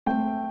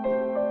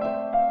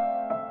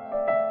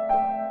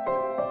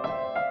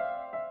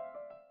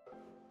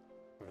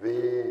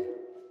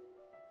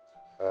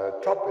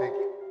topic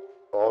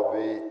of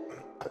the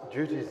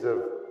duties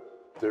of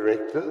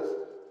directors,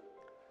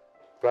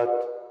 but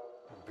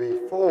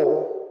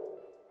before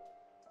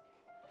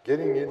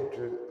getting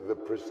into the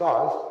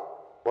precise,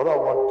 what I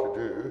want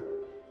to do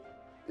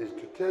is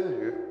to tell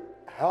you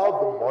how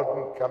the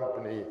modern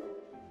company.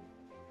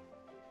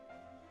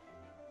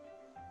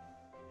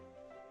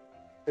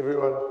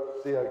 Everyone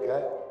see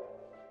okay?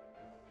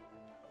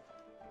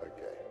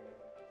 Okay.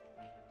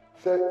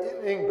 So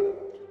in England,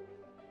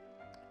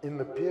 in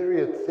the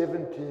period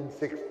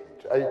 1760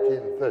 to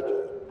 1830,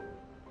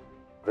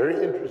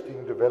 very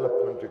interesting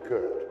development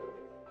occurred.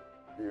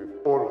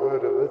 You've all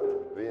heard of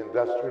it, the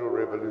Industrial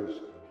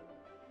Revolution.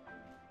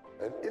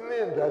 And in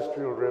the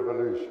Industrial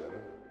Revolution,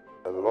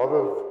 a lot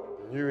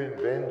of new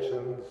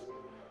inventions,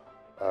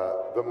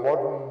 the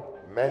modern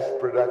mass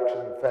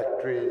production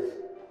factories,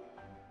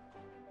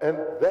 and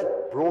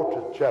that brought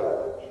a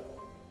challenge,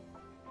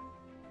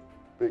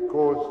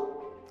 because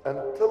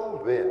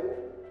until then,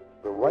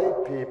 the way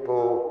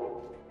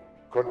people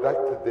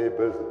conducted their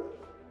business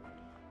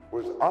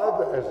was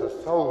either as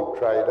a sole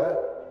trader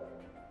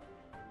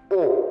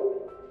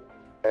or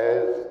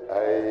as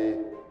a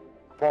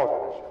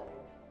partnership.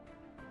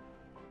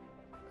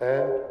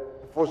 And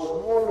for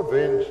smaller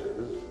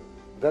ventures,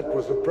 that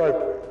was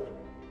appropriate.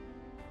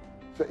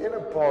 So in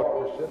a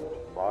partnership,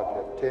 you might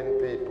have 10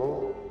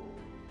 people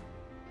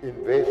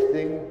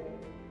investing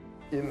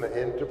in the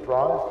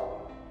enterprise.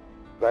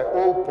 They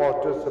all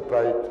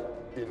participate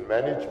in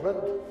management,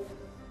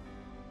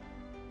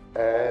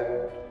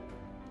 and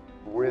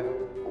when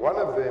one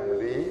of them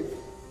leaves,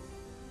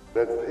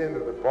 that's the end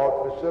of the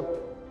partnership.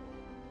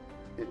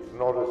 It's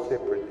not a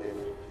separate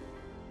entity.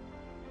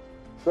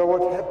 So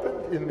what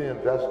happened in the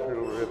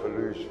Industrial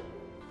Revolution,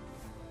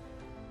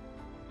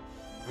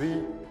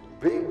 the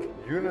big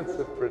units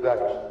of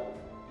production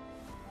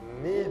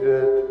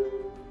needed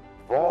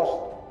vast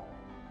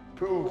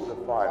pools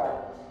of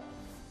finance,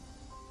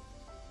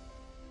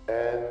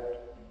 and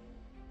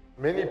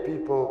many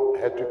people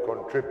had to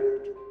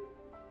contribute.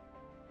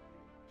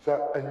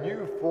 So a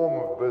new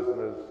form of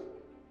business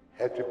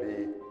had to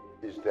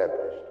be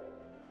established,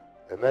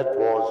 and that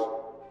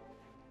was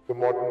the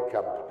modern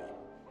company.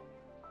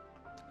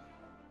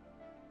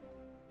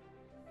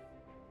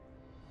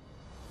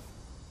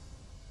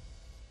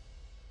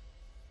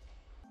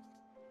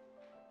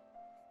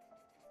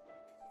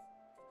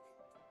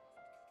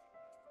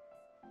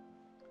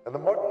 And the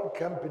modern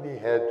company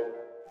had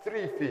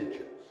three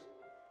features.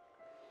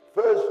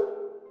 First,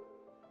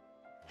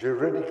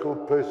 juridical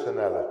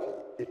personality.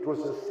 It was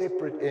a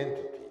separate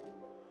entity.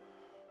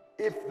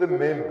 If the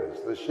members,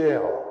 the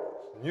shareholders,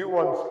 new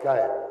ones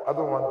came,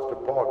 other ones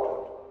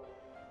departed,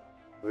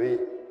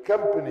 the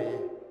company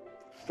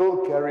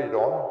still carried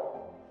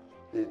on.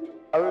 It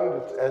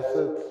owned its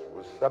assets,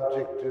 was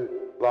subject to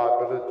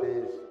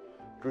liabilities,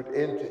 could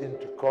enter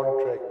into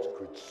contracts,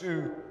 could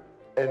sue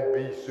and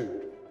be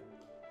sued.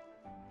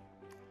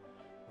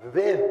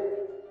 Then,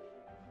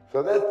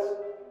 so that's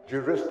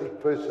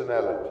juristic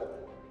personality,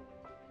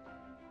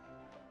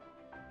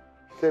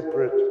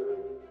 separate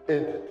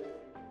entity.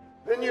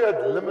 Then you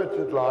had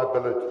limited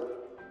liability.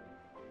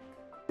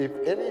 If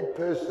any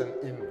person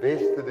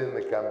invested in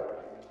the company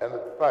and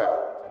it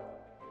failed,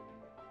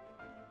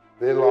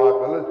 their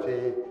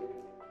liability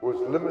was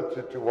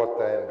limited to what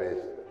they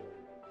invested.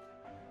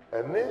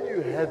 And then you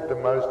had the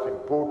most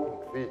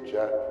important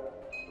feature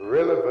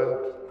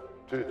relevant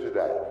to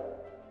today.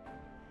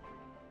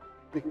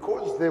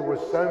 Because there were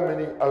so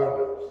many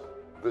owners,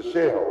 the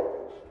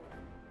shareholders,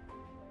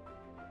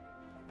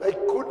 they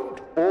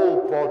couldn't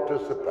all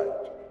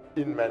participate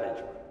in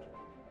management.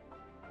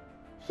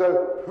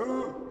 So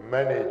who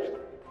managed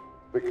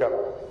the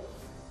company?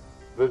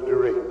 The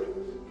directors.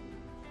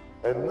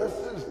 And this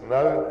is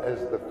known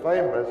as the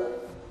famous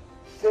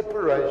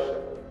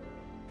separation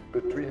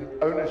between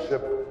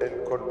ownership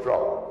and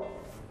control.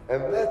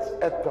 And that's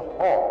at the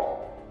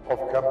heart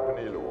of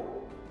company law.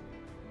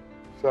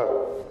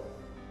 So,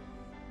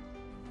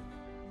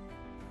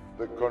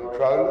 the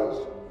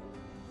controllers,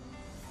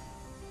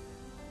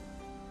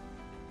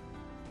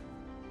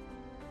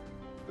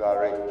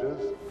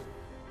 directors,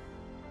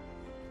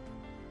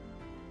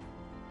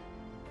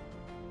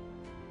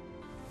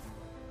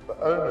 the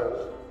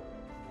owners,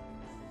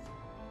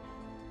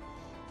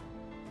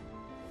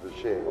 the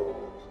shareholders.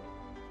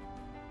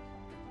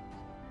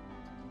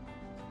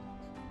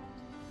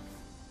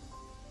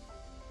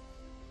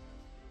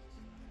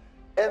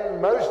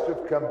 And most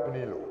of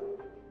company law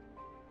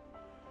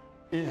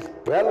is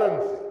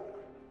balancing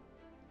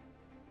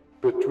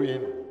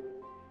between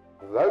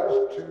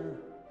those two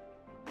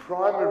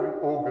primary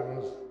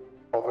organs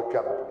of a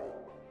company.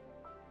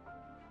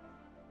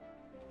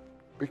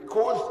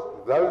 Because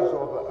those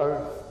are the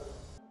owners,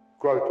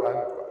 quote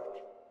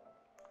unquote,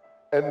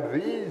 and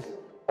these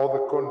are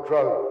the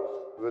controllers,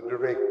 the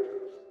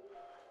directors,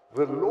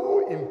 the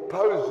law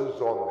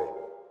imposes on them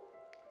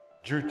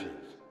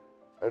duties,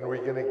 and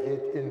we're going to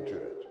get into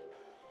it.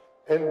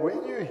 And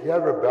when you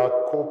hear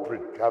about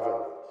corporate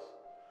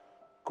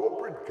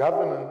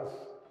governance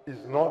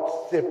is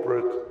not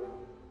separate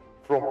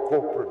from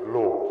corporate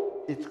law.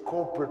 It's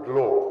corporate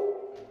law.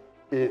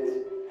 It's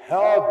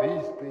how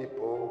these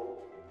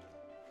people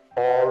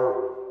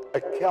are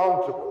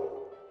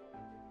accountable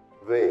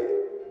there.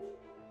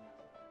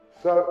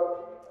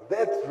 So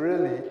that's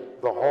really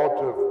the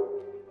heart of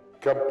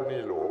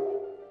company law.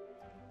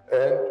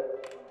 And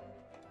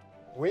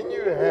when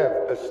you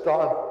have a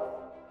Steiner,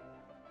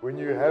 when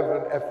you have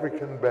an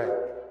African bank,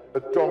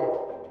 a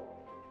Tonga,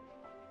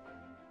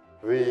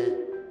 the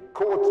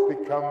courts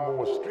become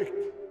more strict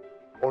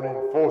on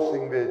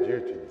enforcing their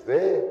duties.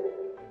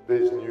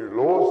 There's new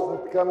laws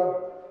that come,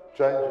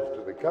 changes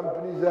to the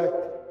Companies Act,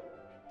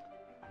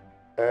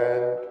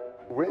 and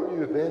when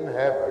you then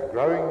have a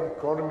growing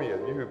economy, a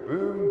new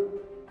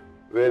boom,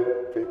 then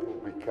people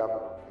become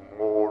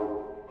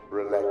more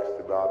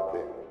relaxed about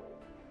them.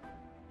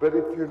 But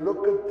if you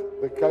look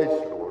at the case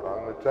law, and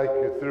I'm going to take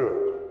you through it,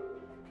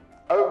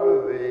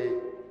 over the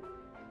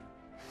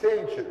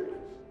centuries,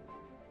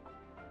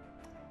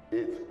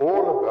 it's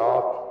all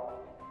about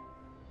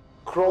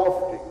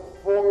crafting,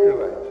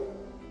 formulating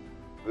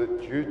the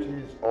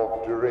duties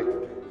of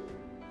directors.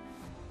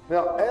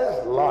 Now,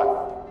 as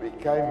life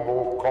became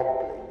more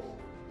complex,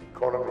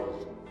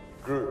 economies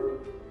grew,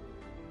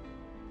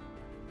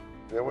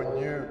 there were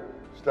new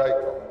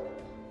stakeholders,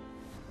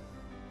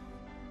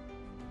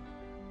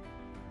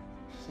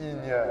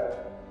 senior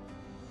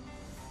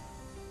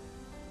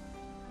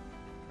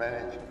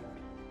management,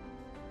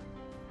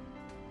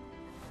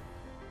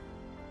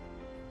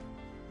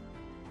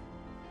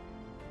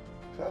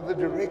 so the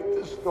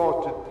directors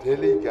started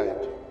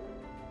delegating.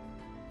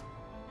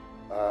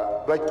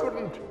 They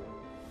couldn't.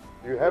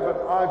 You have an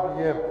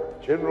IBM,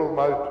 General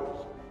Motors.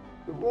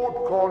 The board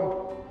can't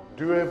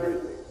do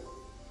everything.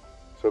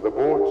 So the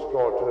board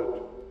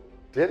started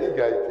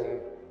delegating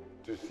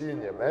to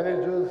senior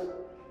managers,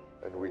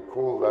 and we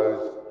call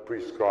those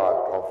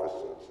prescribed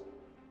officers,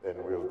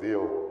 and we'll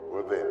deal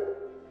with them.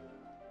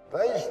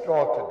 They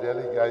started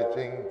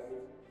delegating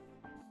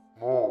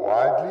more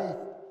widely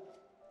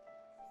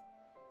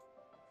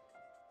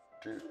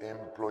to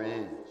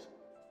employees.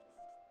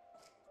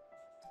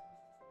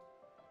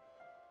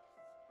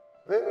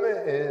 Then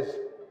there is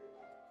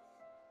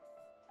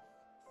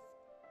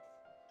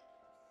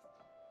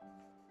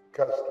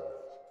customers,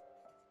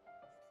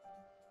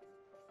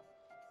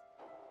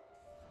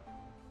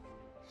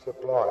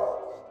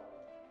 suppliers,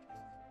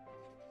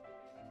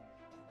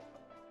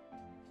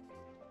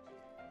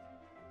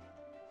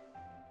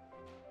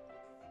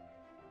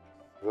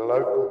 the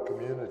local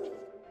community,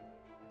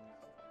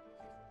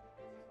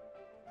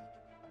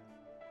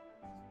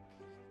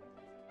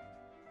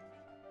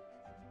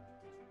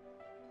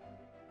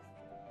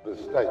 the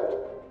state,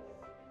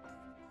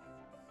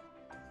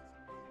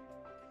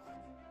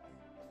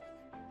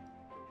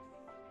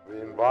 the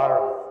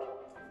environment,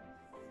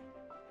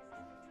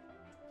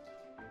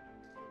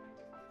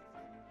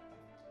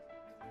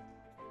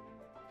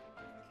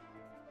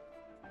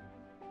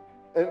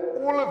 and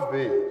all of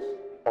these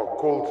are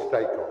called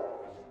stakeholders.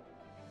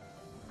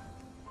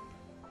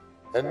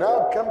 And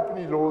now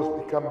company laws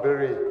become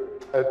very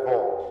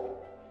advanced.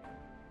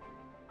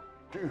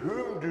 To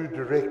whom do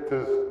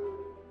directors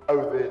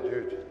owe their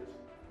duties?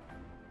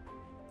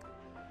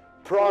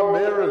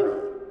 Primarily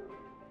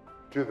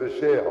to the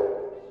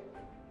shareholders.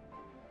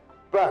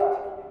 But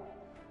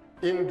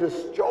in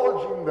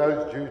discharging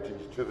those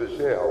duties to the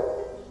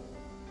shareholders,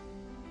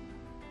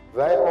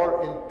 they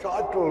are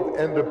entitled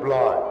and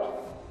obliged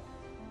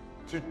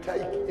to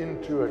take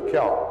into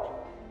account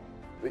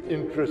the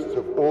interests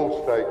of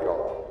all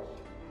stakeholders.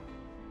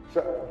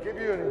 So, to give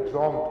you an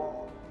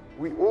example,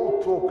 we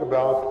all talk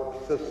about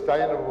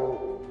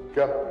sustainable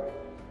companies.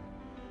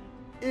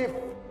 If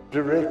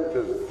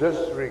directors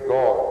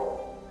disregard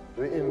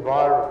the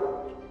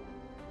environment,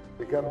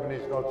 the company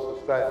is not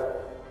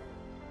sustainable.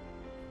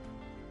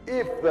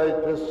 If they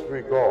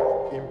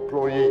disregard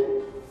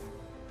employees,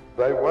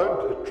 they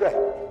won't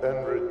attract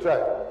and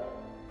retain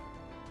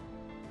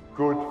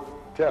good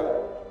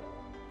talent.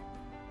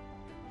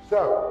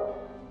 So,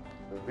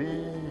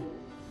 the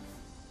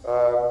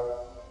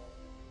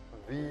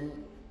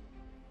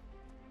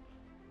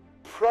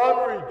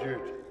primary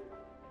duty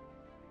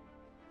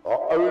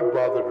are owed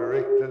by the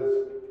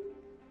directors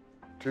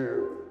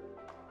to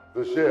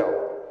the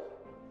shareholders.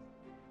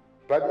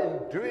 But in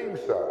doing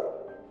so,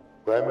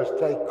 they must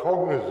take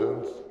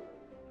cognizance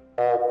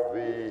of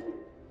the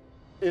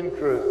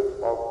interests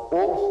of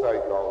all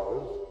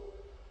stakeholders,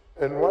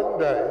 and one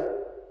day,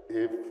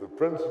 if the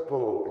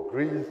principal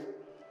agrees,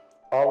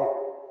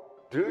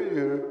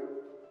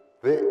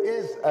 there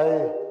is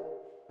a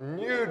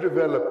new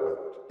development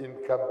in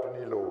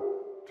company law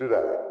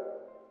today,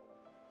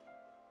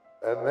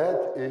 and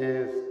that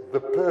is the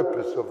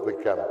purpose of the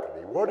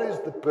company. What is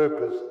the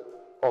purpose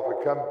of a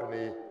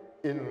company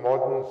in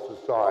modern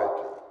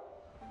society?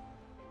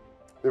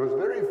 There was a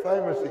very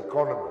famous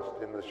economist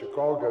in the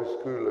Chicago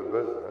School of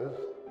Business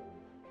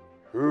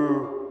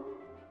who,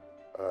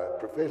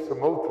 Professor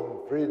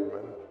Milton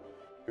Friedman,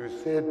 who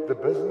said the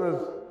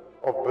business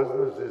of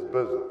business is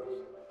business.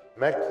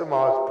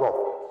 Maximize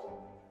profits.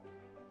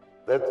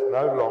 That's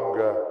no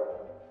longer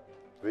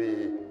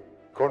the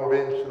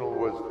conventional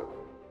wisdom.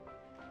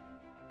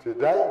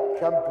 Today,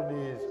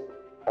 companies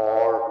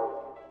are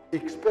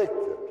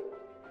expected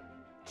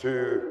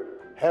to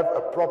have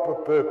a proper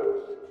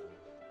purpose,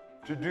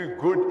 to do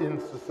good in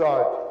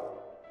society.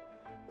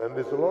 And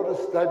there's a lot of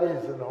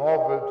studies in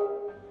Harvard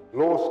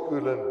Law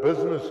School and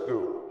Business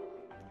School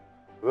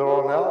that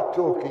are now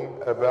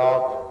talking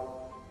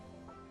about,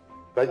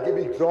 they give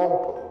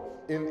examples.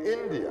 In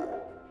India,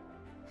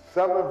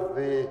 some of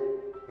the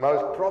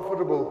most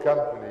profitable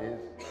companies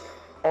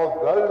are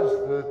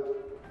those that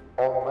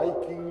are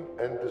making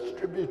and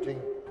distributing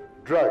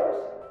drugs,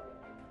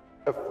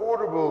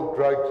 affordable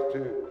drugs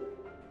to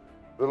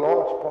the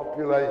large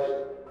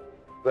population.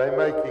 They're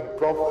making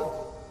profits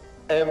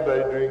and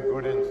they're doing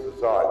good in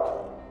society.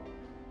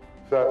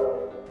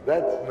 So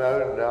that's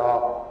known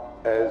now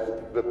as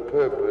the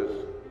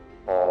purpose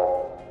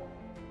of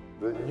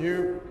the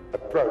new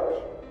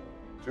approach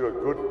to a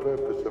good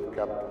purpose of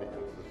company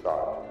and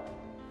society.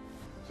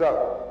 So,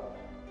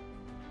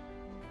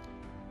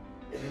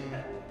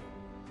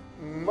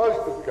 most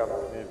of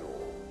company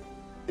law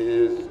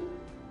is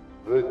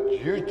the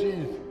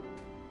duties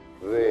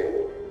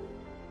there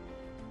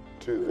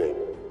to them.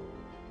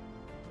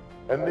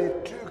 And there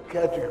are two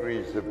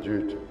categories of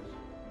duties.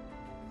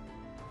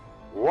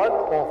 One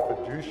are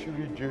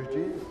fiduciary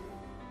duties,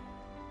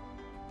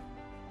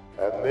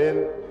 and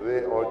then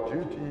there are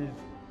duties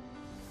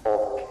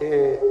of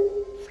care,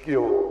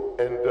 skill,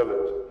 and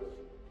diligence.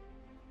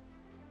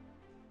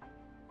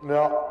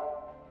 Now,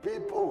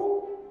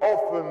 people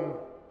often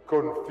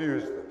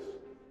confuse this,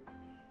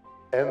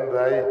 and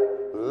they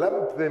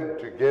lump them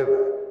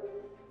together.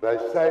 They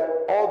say,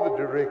 are the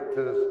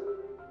directors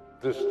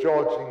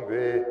discharging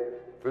their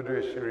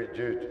fiduciary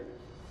duties?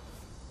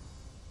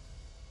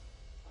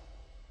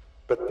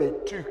 But there are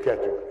two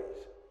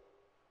categories: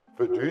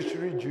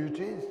 fiduciary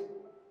duties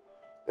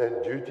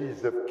and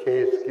duties of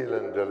care, skill,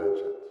 and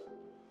diligence.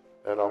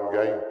 And I'm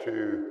going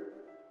to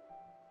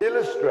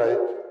illustrate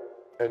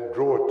and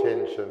draw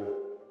attention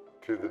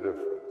to the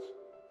difference.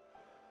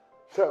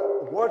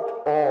 So,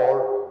 what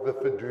are the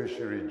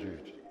fiduciary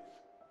duties?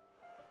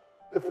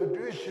 The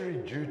fiduciary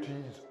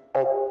duties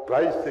are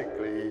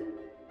basically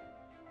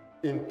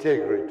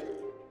integrity.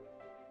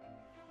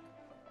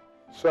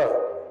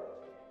 So,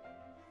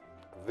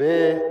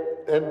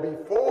 and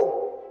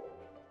before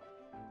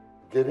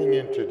getting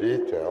into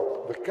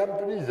detail, the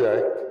Companies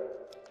Act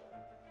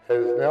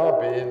has now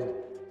been,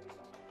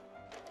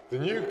 the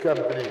new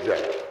Companies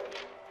Act,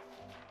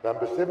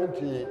 number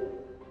 71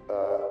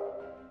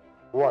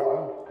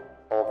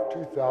 of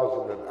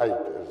 2008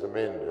 as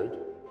amended,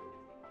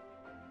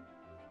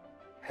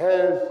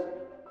 has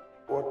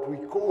what we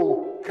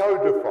call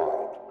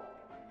codified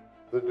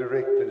the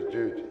director's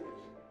duties,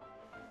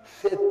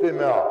 set them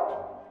out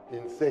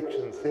in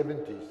section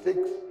 76,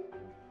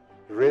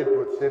 read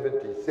with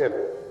 77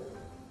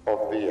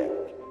 of the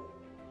Act.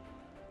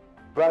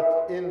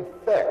 But in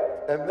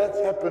fact, and that's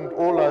happened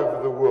all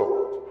over the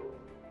world,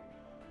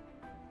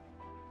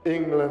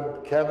 England,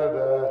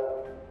 Canada,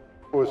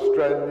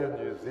 Australia,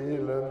 New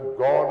Zealand,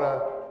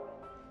 Ghana,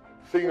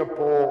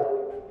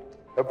 Singapore,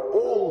 have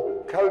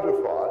all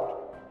codified.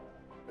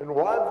 And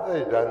why have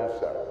they done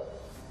so?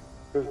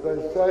 Because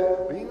they say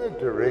being a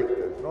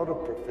director is not a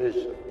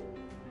profession.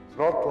 It's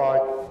not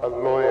like a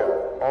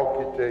lawyer,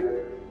 architect.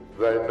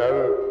 They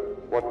know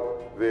what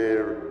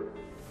their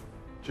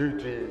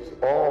duties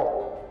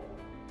are.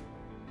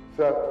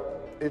 So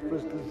it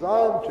was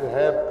designed to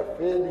have a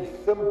fairly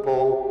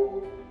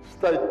simple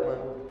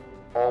statement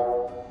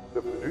of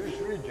the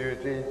fiduciary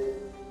duties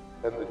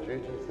and the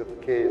duties of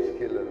care,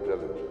 skill, and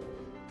diligence.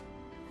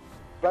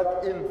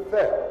 But in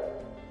fact,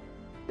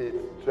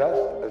 it's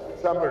just a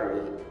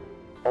summary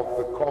of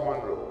the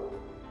common law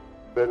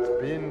that's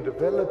been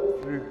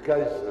developed through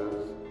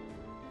cases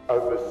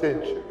over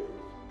centuries.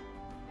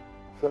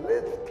 So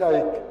let's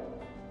take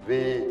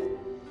the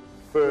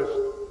first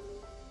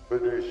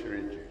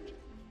fiduciary duty.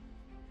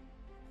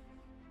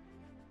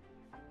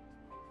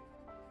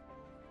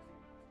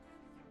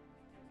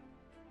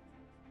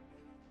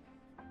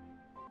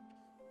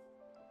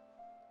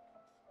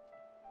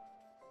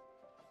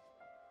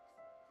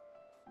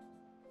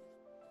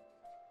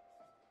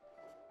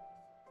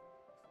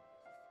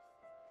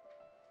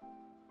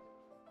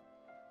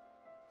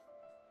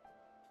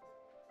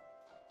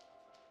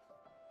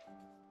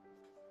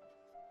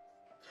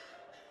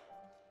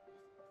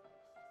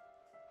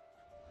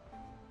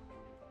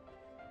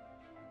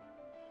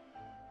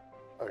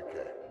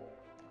 Okay.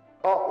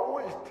 I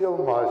always tell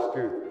my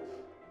students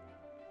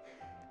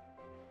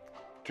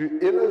to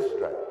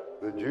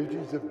illustrate the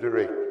duties of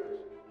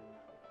directors.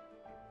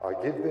 I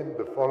give them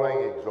the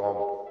following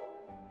example.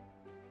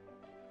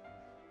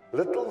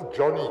 Little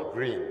Johnny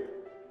Green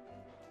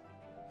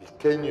is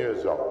 10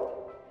 years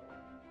old.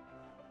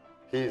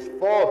 His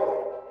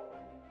father,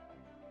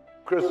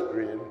 Chris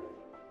Green,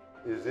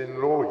 is in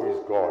law his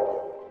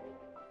guardian.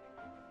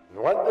 And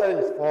one day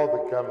his father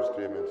comes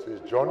to him and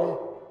says, Johnny,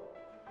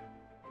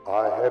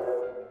 I have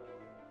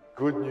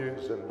good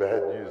news and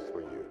bad news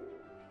for you.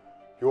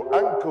 Your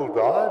uncle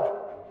died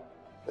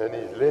and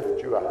he's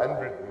left you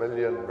 100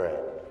 million rand.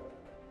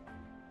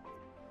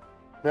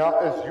 Now,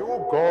 as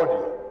your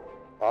guardian,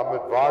 I'm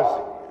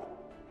advising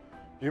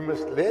you, you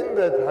must lend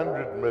that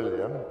 100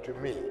 million to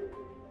me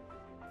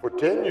for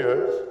 10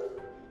 years,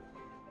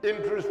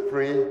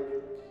 interest-free,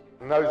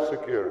 no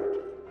security.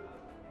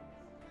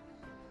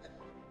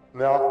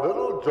 Now,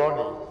 little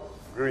Johnny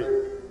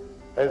Green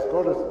has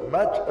got as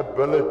much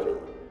ability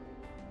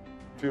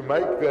to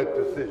make that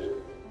decision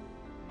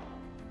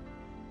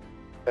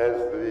as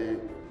the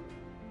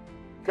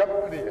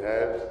company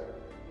has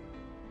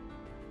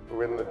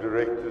when the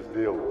directors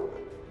deal with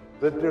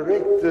it. The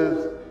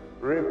directors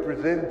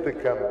represent the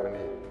company.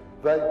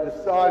 They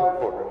decide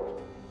for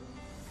it.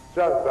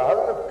 So the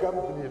whole of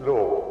company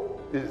law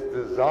is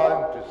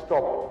designed to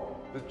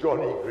stop the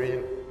Johnny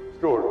Green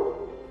story.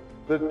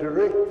 The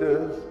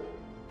directors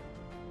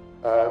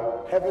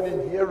have an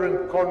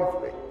inherent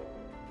conflict.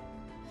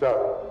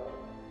 So,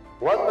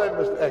 one, they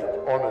must act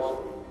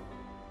honestly,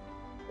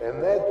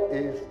 and that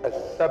is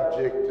a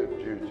subjective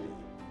duty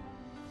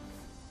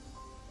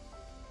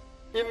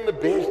in the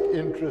best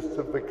interests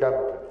of the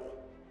company.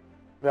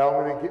 Now,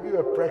 I'm going to give you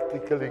a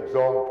practical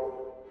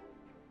example.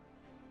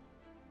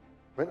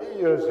 Many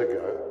years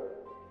ago,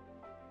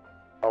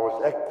 I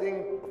was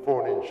acting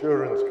for an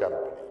insurance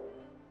company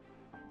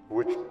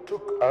which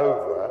took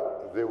over.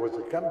 There was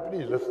a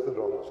company listed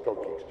on the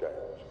stock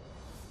exchange,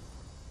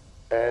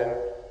 and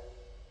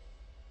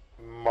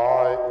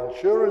my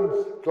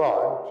insurance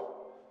client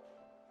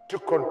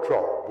took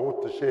control,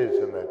 bought the shares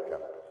in that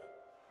company.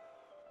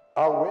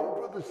 I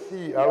went with the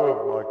CEO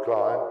of my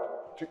client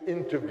to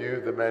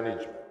interview the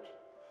management.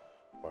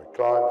 My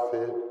client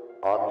said,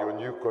 I'm your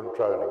new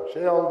controlling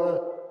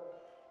shareholder.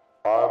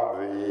 I'm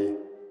the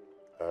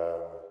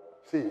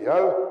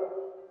CEO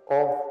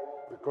of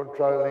the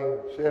controlling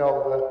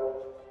shareholder.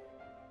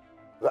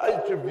 The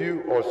eight of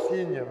you are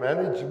senior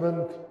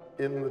management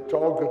in the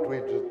target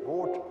we just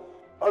bought.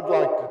 I'd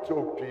like to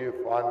talk to you,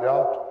 find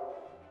out.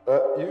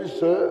 You,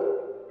 sir,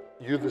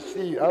 you're the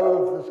CEO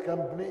of this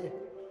company.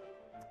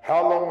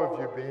 How long have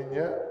you been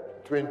here?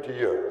 20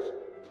 years.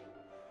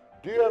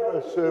 Do you have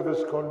a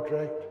service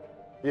contract?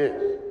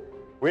 Yes.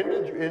 When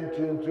did you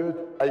enter into it?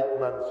 8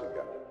 months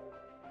ago.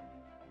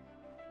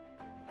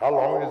 How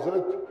long is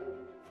it?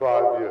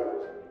 5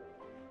 years.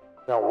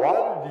 Now,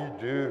 why did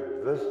he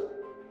do this?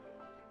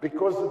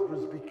 Because it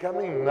was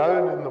becoming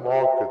known in the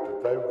market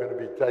that they were going to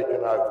be taken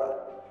over,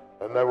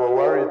 and they were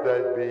worried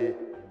they'd be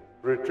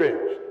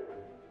retrenched.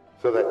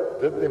 So they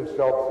did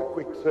themselves a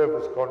quick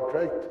service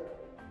contract,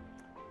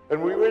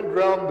 and we went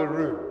round the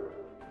room,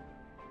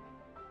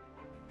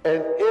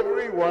 and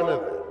every one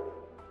of them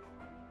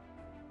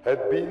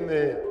had been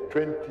there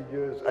 20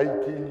 years,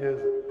 18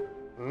 years,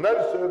 no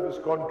service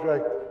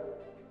contract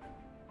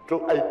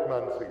till 8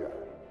 months ago.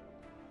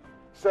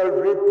 So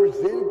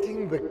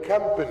representing the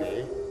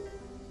company,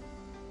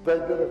 they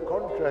did a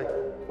contract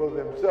for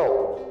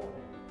themselves,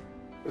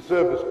 a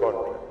service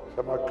contract.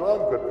 So my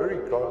client got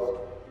very cross.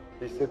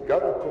 He said, go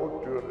to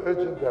court, do an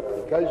urgent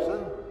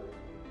application,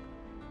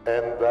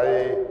 and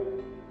they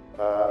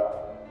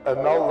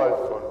annul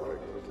those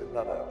contracts. I said,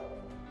 no.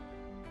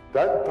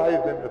 Don't pay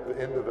them at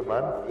the end of the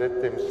month.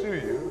 Let them sue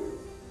you,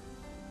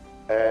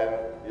 and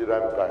you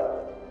don't pay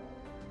them.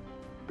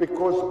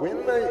 Because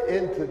when they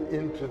entered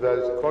into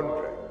those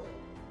contracts,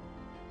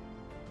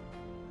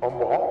 on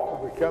behalf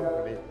of the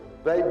company,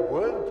 they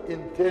weren't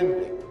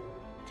intending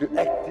to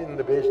act in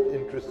the best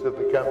interests of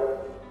the company.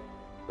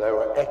 They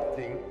were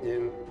acting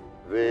in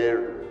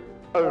their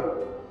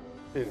own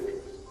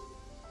interests.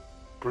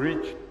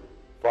 Breach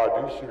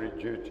fiduciary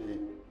duty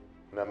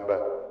number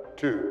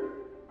 2.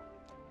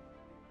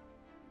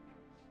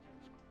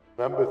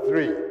 Number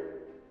 3,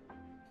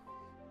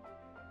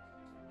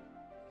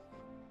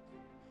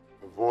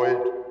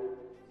 avoid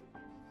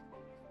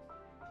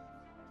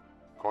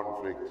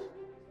conflicts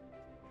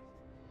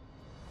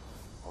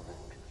of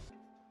interest.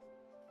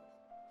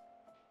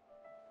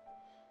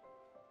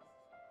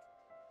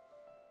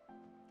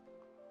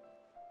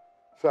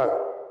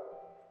 So,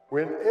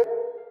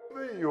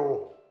 whenever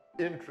your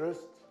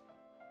interests,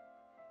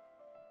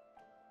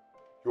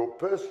 your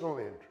personal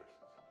interests,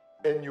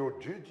 and your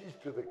duties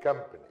to the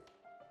company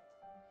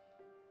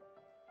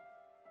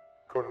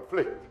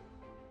conflict,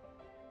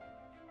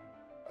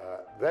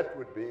 that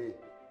would be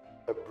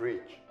a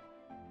breach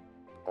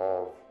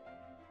of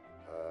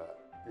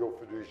your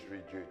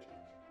fiduciary duties.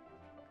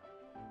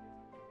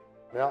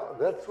 Now,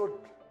 that's what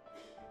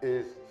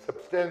is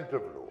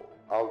substantive law.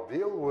 I'll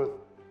deal with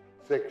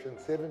Section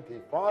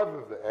 75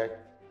 of the Act,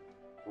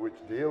 which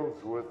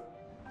deals with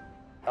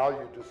how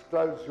you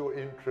disclose your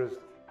interest,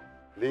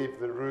 leave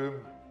the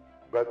room,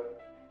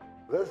 but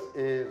this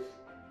is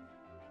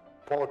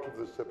part of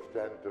the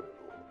substantive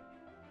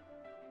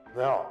law.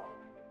 Now,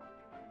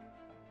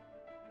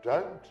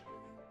 don't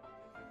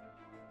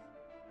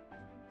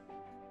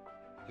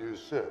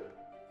usurp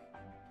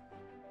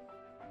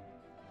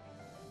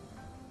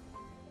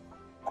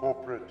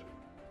corporate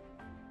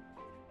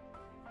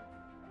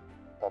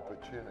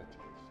opportunities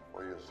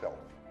for yourself.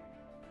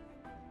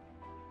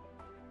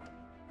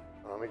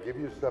 I'm going to give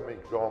you some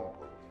examples.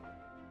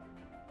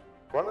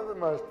 One of the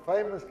most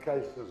famous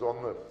cases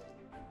on this,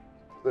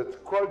 that's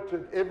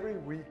quoted every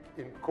week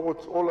in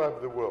courts all over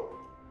the world,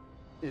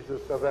 is a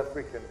South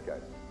African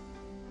case.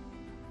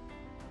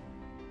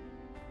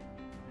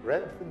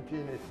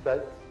 Randfontein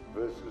Estates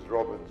versus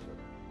Robinson.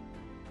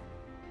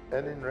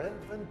 And in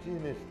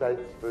Randfontein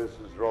Estates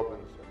versus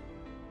Robinson,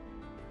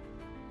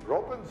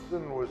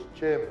 Robinson was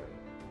chairman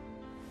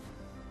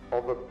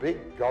of a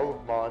big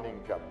gold mining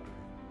company.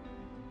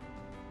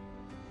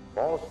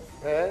 Vast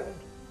land,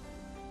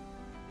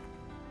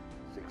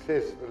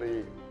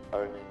 successfully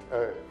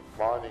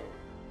mining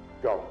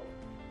gold.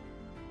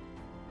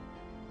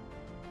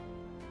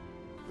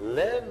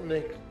 Land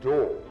next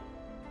door,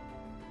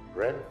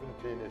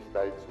 Randfontein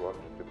Estates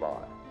wanted to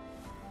buy,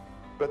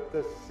 but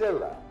the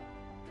seller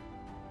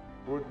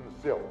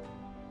wouldn't sell.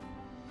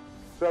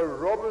 So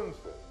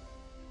Robinson,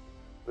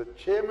 the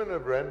chairman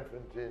of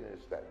Randfontein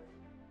Estates,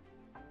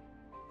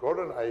 got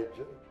an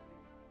agent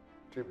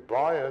to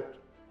buy it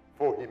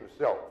for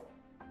himself,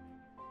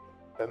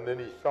 and then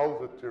he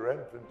sold it to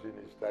Randfontein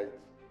Estates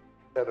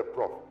at a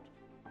profit.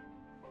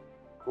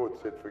 Court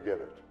said, forget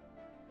it.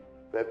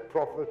 That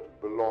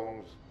profit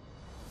belongs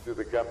to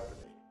the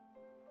company.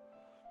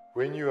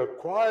 When you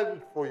acquired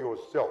it for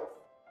yourself,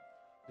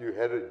 you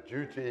had a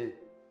duty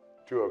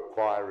to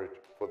acquire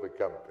it for the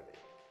company.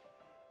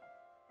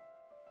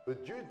 The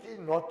duty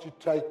not to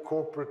take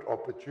corporate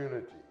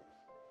opportunities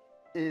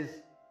is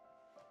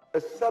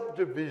a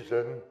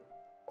subdivision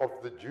of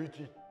the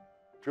duty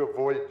to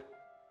avoid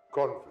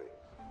conflict.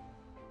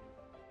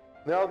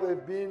 Now, there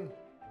have been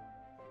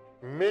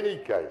many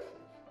cases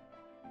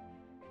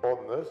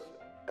on this,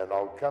 and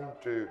I'll come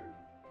to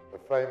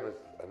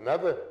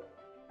another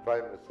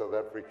famous South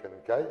African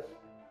case,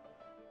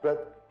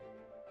 but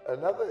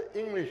another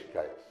English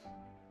case,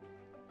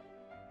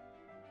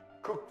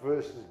 Cook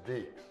versus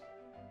Deeks.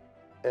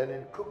 And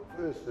in Cook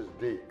versus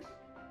Deeks,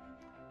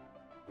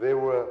 there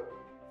were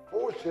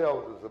 4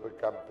 shareholders of a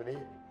company.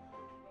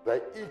 They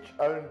each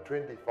owned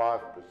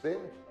 25%,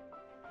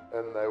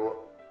 and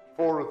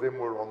 4 of them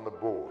were on the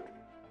board.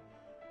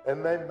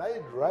 And they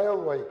made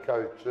railway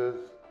coaches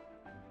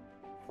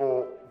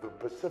for the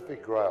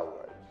Pacific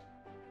Railways.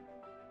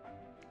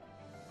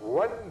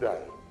 One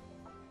day,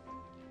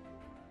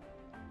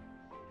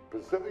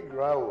 Pacific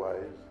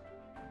Railways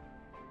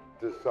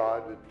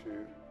decided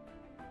to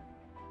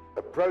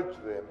approach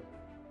them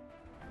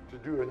to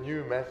do a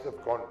new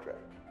massive contract.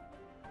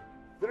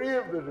 3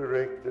 of the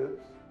directors,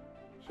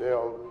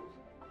 shareholders,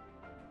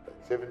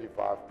 at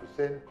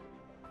 75%,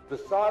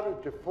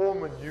 decided to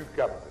form a new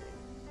company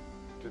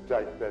to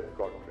take that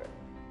contract,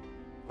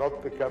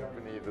 not the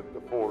company that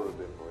the 4 of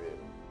them were in.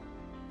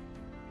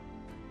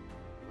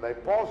 And they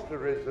passed a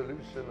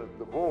resolution at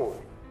the board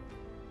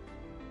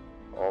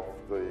of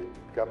the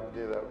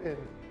company they were in,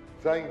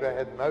 saying they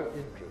had no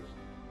interest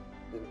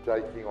in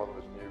taking on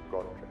this new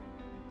contract.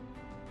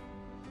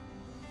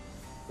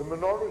 The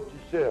minority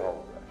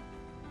shareholder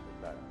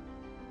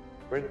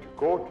went to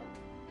court.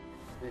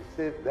 He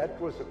said that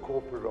was a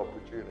corporate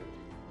opportunity.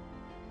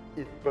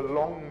 It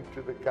belonged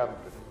to the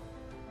company.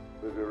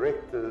 The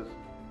directors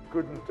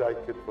couldn't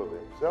take it for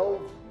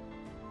themselves,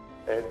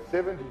 and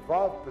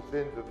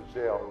 75% of the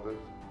shareholders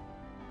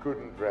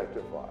couldn't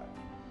ratify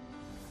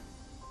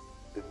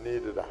it. It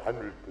needed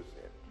 100%.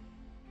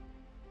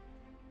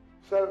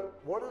 So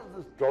what is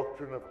this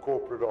doctrine of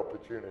corporate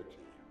opportunity?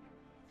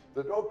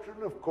 The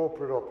doctrine of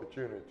corporate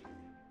opportunity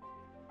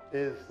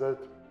is that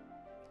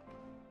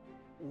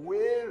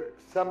where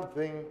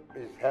something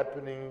is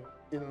happening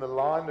in the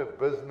line of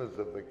business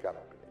of the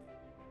company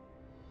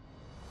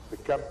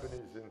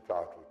is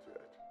entitled to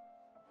it.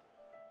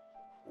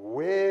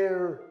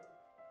 Where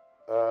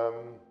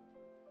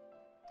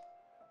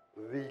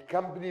the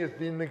company has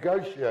been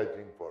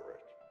negotiating for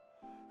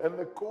it, and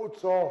the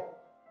courts are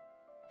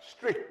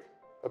strict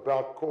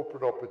about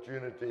corporate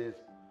opportunities,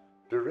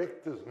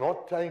 directors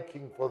not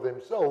taking for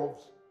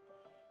themselves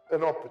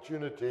an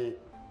opportunity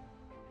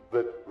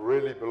that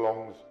really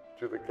belongs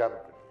to the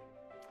company.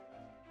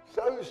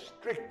 So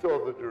strict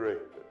are the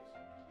directors,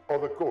 or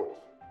the courts.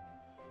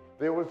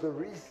 There was a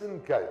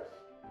recent case,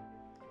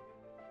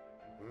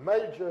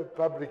 major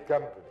public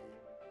company,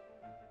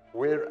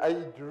 where a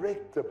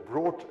director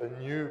brought a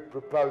new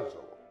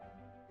proposal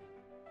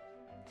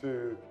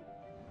to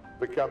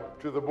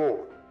the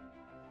board.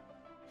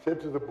 Said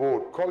to the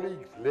board,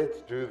 colleagues, let's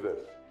do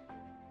this.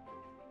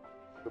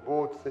 The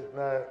board said,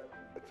 no,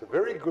 it's a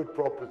very good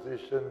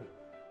proposition,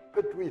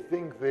 but we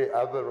think there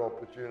are other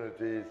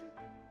opportunities,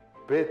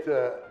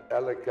 better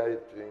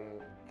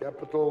allocating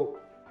capital,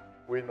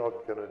 we're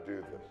not going to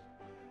do this.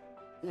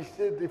 He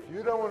said, if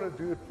you don't want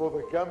to do it for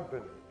the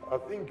company, I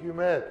think you're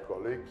mad,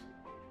 colleagues.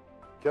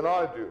 Can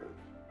I do it?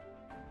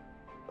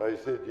 They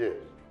said yes.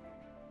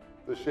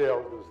 The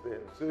shareholders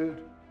then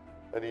sued,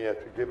 and he had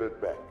to give it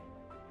back.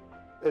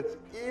 It's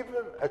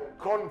even a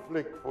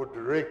conflict for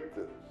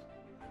directors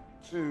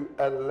to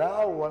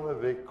allow one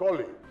of their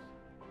colleagues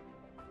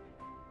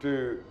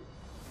to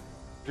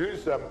do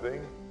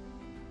something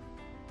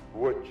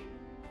which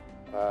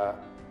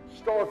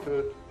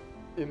started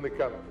in the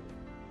company.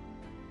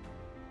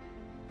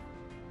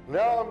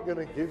 Now I'm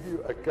going to give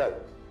you a case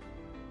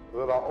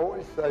that I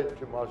always say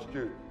to my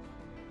students.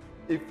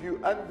 If you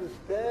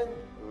understand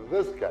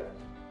this case,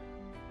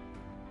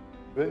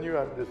 then you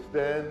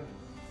understand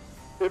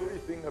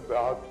everything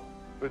about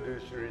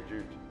fiduciary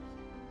duties.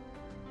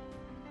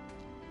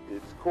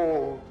 It's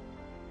called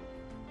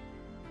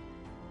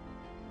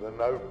the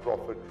no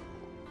profit rule.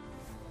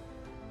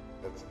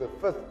 That's the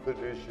fifth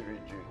fiduciary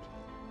duty.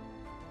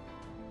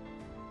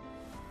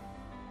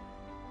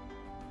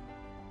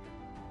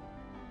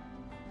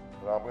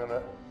 And I'm going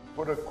to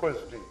put a quiz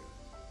to you.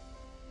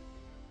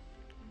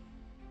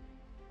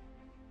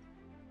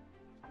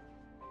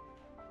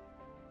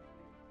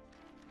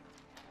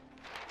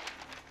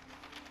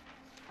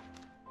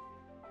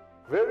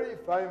 Very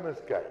famous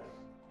case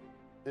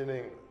in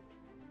England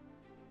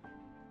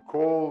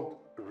called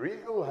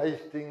Regal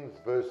Hastings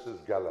versus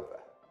Gulliver.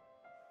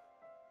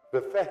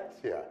 The facts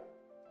here.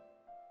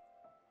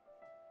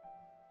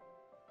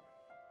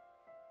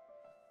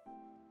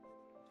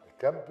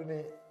 A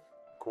company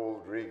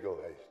called Regal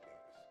Hastings.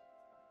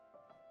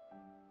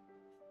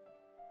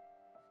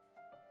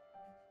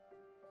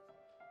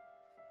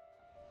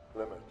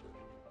 Limited.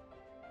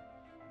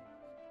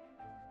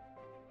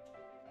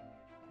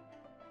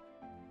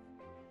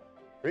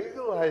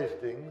 Regal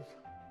Hastings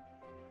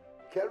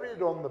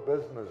carried on the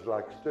business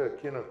like Sir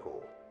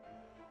Kinnickle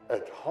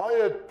at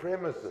hired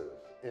premises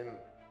in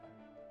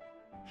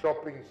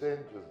shopping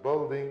centres,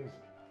 buildings,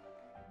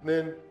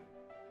 then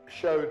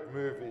showed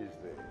movies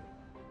there.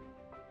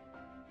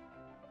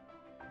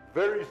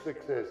 Very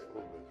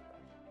successful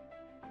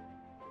business.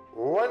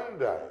 One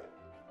day,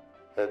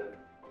 had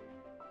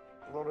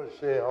a lot of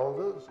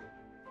shareholders,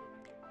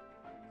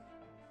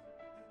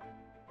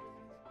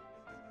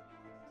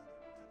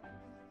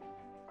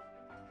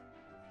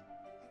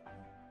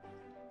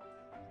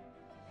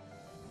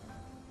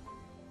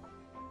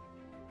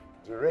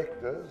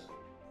 directors,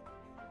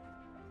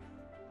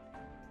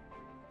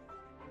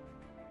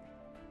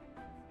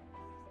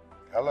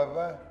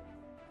 Gulliver,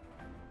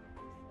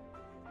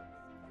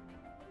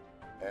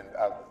 and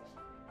others.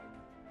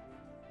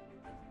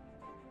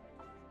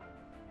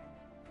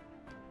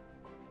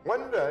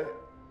 One day,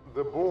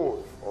 the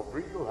board of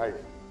Regal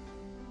Hastings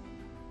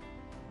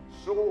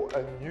saw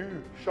a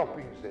new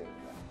shopping centre,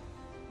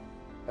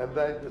 and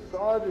they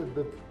decided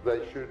that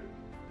they should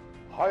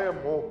hire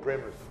more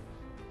premises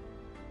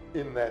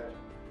in that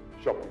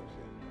shopping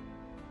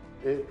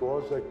centre. It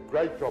was a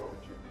great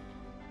opportunity.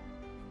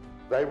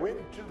 They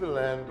went to the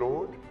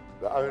landlord,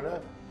 the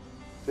owner,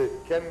 said,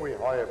 "Can we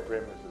hire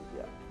premises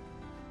here?"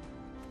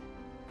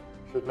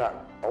 He said, "No,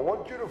 I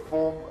want you to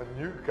form a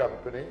new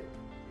company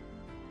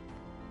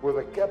with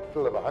a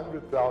capital of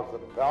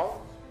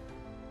 £100,000,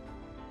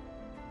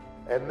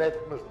 and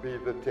that must be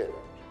the tenant."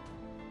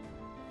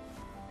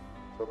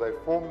 So they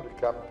formed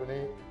a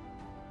company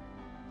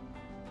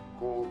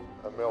called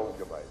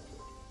Amalgamated.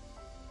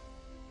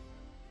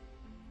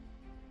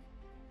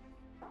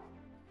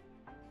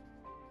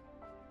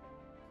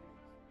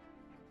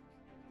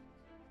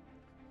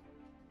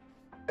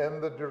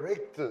 And the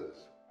directors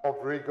of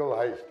Regal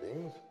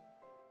Hastings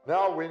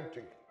now went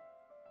to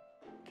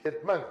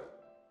get money.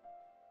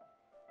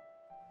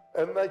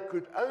 And they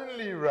could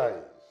only raise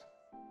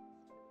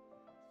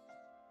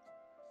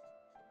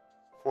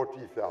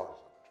 40,000,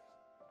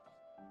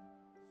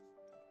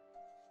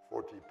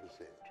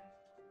 40%.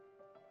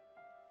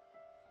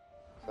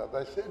 So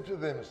they said to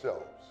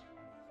themselves,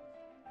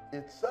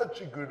 it's such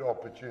a good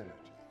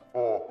opportunity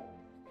for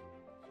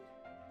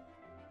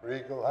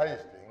Regal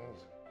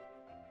Hastings,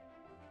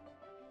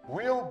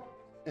 we'll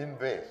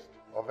invest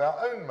of our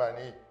own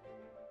money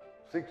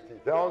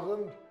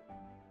 60,000.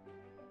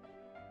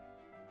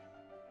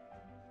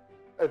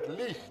 At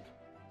least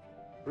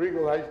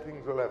Regal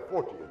Hastings will have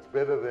 40. It's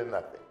better than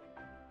nothing.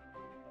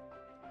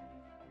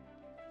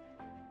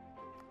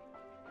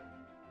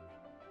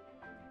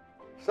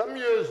 Some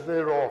years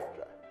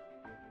thereafter,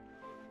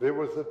 there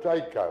was a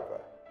takeover.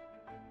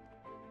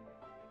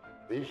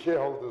 These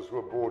shareholders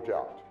were bought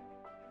out.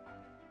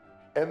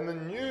 And the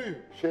new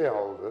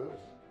shareholders,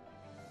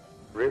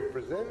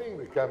 representing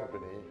the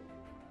company,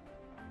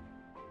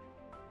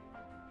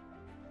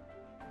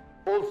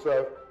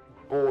 also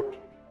bought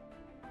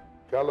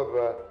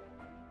Gulliver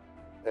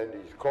and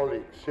his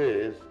colleagues'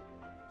 shares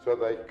so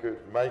they could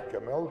make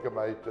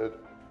Amalgamated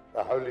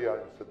a wholly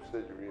owned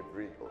subsidiary of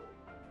Regal.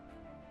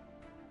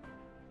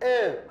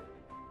 And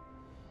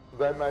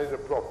they made a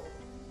profit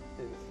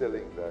in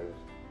selling those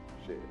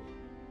shares.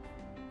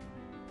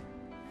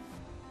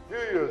 A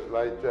few years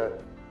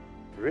later,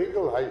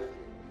 Regal Hastings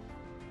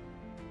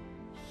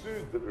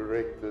sued the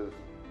directors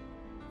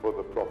for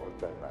the profit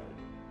they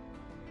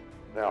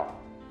made. Now,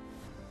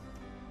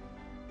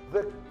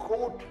 the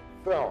court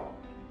found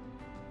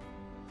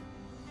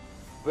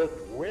that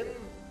when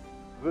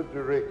the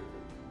directors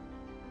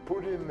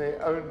put in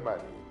their own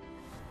money,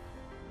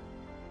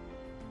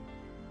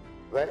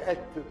 they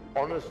acted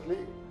honestly,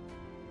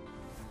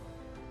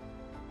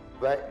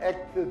 they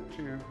acted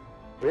to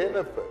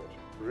benefit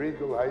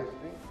Regal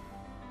Hastings,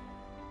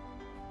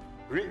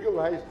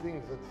 Regal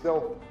Hastings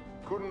itself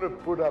couldn't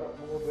have put up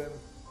more than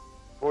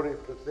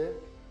 40%.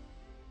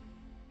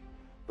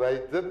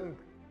 They didn't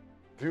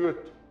do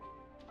it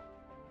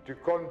to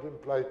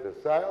contemplate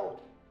a sale.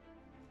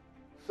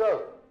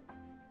 So,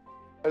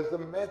 as a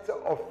matter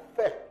of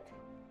fact,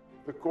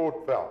 the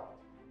court found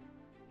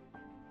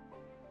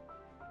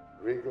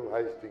Regal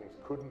Hastings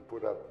couldn't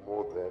put up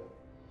more than.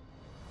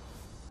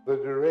 The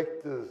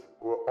directors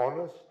were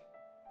honest.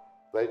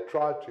 They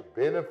tried to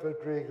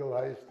benefit Regal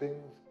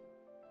Hastings.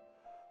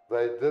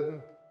 They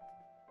didn't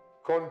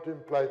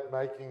contemplate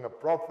making a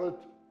profit.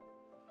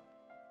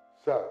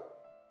 So,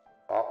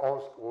 I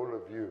ask all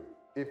of you,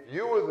 if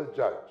you were the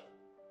judge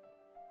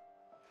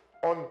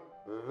on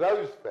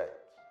those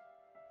facts,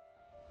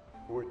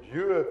 would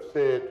you have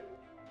said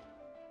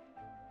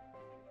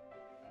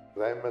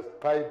they must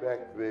pay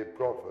back their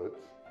profits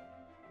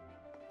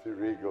to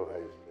Regal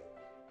Hastings?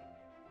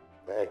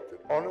 They acted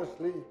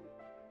honestly,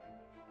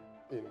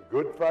 in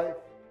good faith,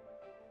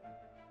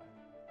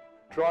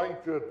 trying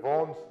to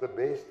advance the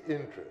best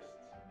interests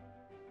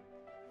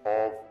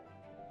of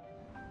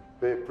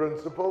their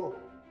principal,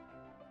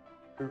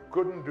 who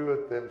couldn't do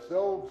it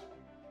themselves.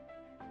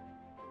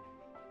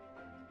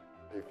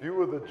 If you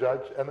were the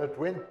judge, and it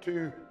went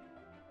to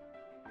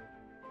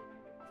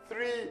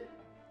 3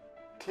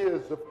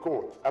 tiers of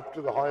courts, up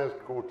to the highest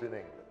court in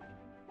England,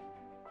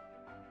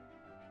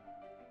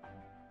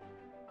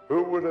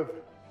 who would have,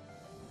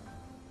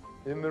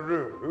 in the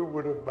room, who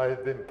would have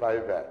made them pay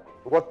back?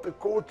 What the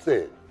court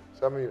said,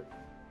 some of you,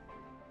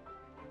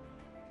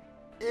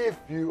 if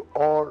you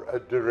are a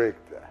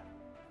director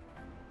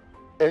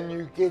and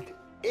you get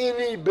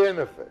any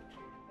benefit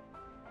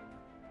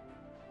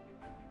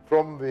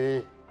from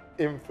the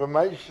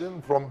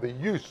information, from the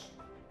use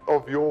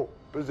of your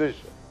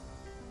position,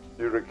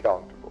 you're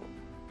accountable.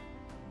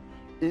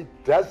 It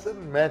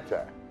doesn't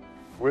matter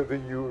whether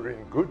you're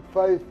in good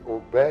faith or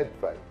bad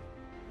faith,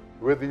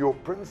 whether your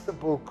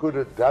principal could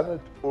have done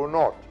it or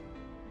not,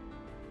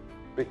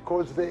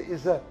 because there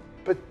is a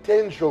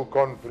potential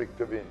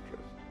conflict of interest.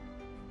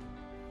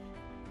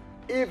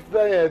 If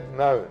they had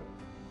known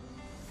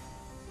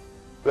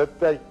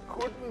that they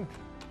couldn't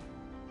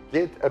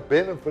get a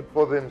benefit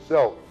for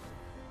themselves,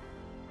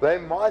 they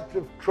might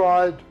have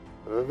tried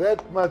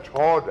that much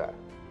harder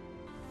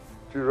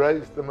to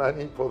raise the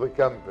money for the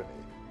company.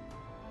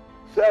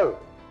 So,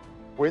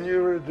 when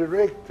you're a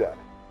director,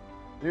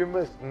 you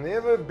must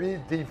never be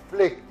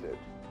deflected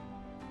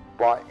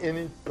by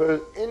any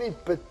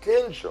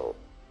potential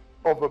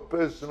of a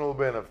personal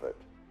benefit,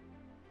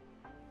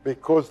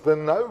 because the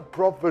no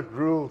profit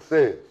rule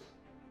says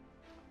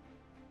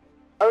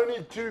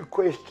only 2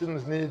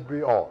 questions need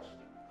be asked.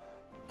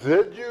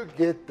 Did you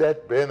get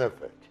that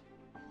benefit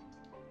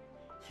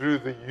through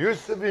the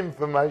use of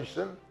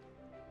information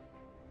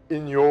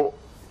in your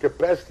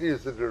capacity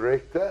as a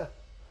director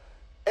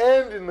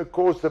and in the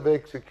course of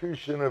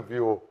execution of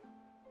your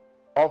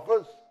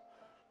office?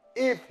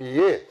 If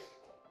yes,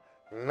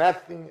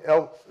 nothing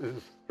else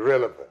is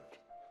relevant.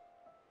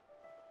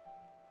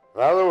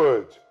 In other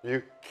words,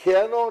 you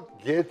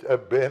cannot get a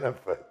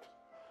benefit,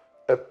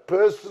 a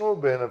personal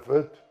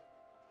benefit,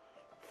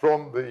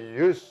 from the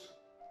use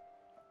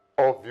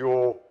of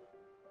your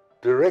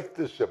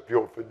directorship,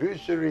 your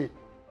fiduciary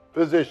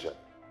position.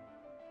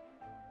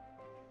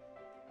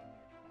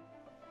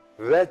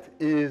 That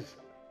is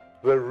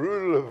the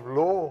rule of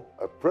law,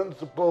 a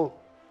principle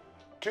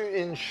to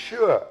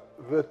ensure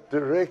that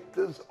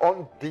directors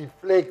aren't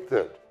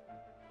deflected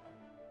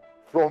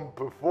from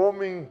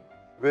performing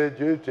their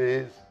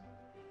duties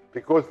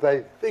because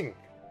they think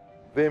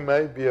there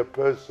may be a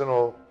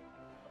personal.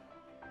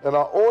 And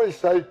I always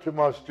say to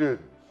my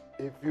students,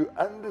 if you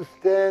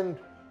understand,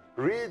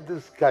 read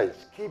this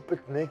case, keep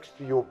it next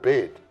to your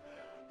bed,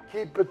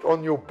 keep it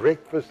on your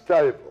breakfast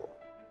table,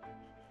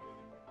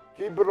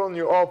 keep it on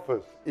your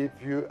office. If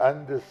you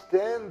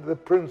understand the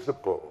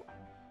principle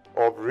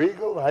of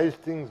Regal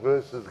Hastings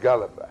versus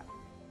Gulliver,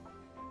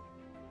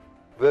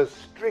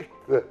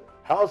 the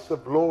House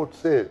of Lords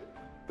said,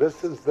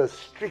 this is the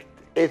strict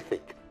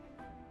ethic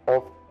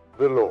of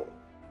the law.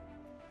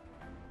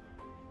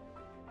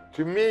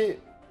 To me,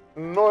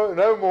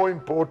 no more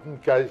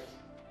important case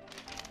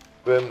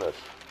than this.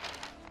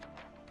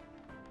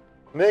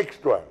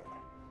 Next one.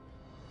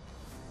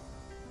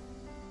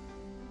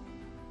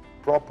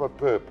 Proper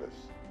purpose.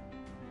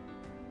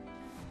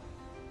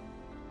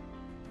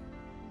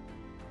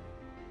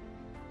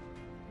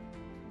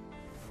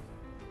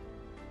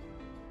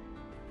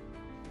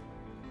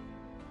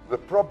 The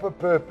proper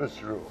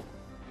purpose rule.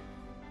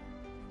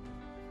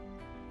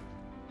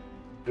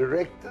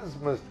 Directors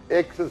must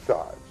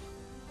exercise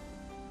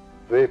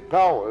their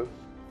powers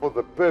for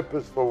the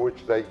purpose for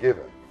which they're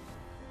given.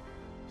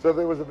 So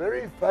there was a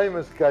very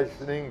famous case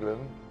in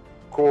England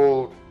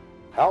called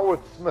Howard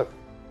Smith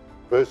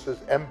versus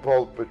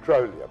Ampol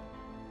Petroleum.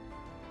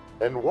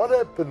 And what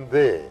happened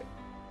there,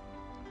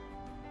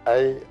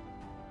 a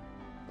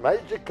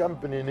major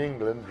company in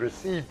England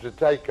received a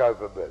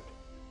takeover bid,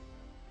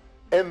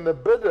 and the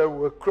bidder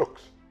were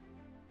crooks.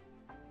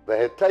 They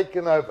had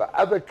taken over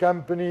other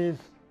companies,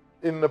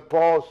 in the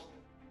past,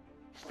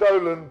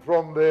 stolen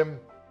from them.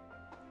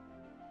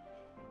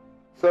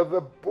 So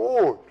the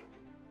board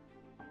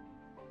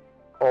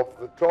of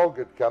the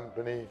target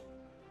company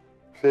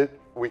said,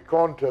 we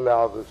can't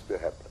allow this to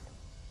happen.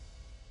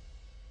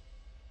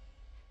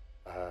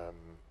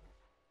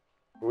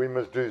 We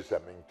must do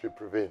something to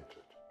prevent it.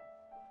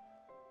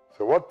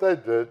 So what they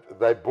did,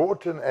 they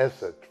bought an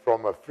asset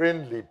from a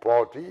friendly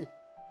party,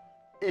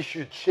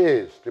 issued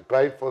shares to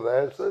pay for the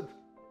asset,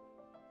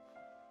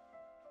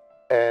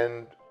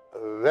 and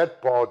that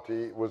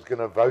party was going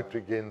to vote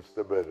against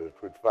the bid. It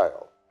would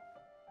fail.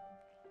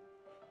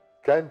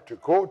 Came to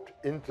court,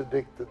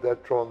 interdicted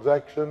that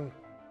transaction.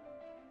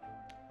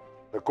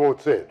 The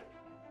court said,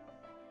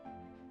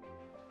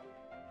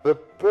 the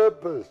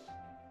purpose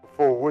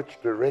for which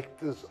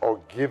directors are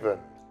given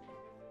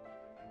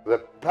the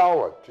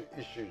power to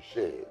issue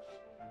shares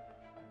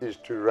is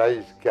to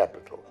raise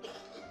capital.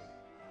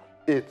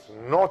 It's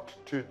not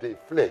to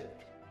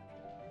deflect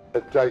a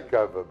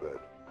takeover bid.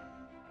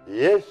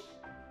 Yes,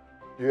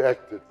 you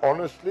acted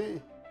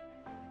honestly,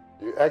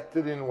 you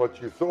acted in what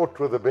you thought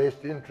were the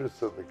best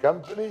interests of the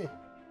company,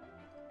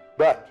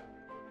 but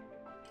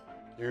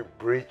you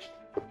breached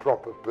the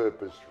proper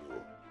purpose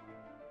rule.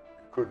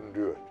 You couldn't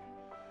do it.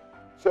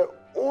 So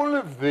all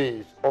of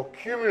these are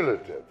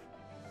cumulative.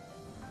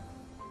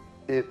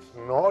 It's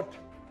not,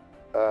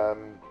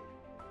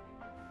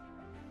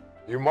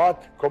 you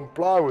might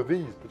comply with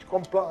these, but you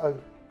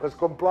must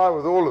comply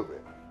with all of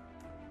them.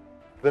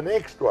 The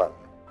next one,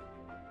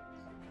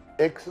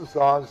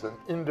 exercise an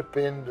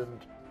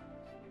independent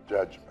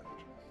judgment.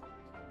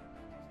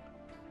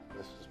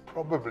 This is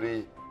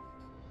probably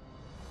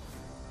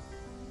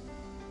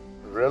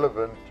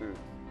relevant to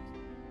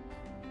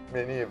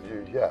many of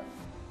you here.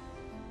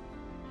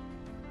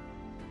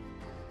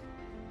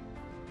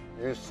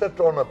 You sit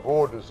on a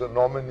board as a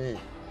nominee.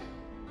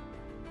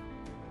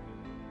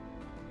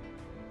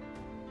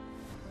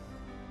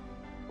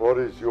 What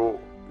is your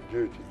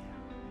duty?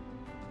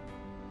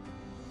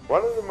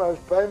 One of the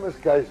most famous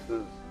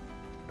cases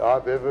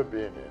I've ever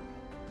been in.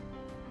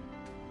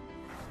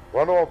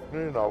 One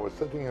afternoon I was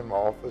sitting in my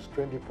office,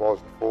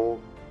 4:20,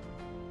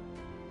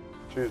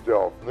 Tuesday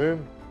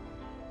afternoon,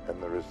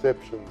 and the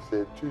reception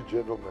said, 2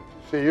 gentlemen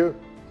to see you.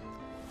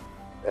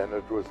 And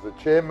it was the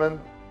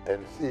chairman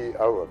and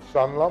CEO of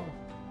Sanlam.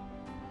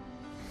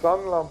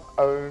 Sanlam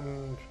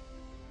owned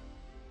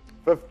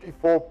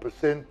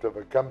 54% of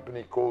a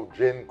company called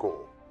Gencor.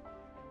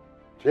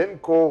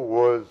 Gencor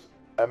was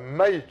a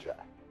major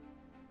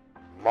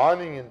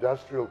mining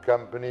industrial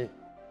company,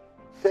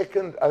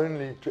 second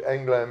only to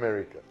Anglo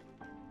American.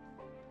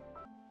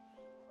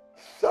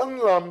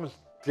 Sanlam's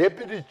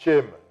deputy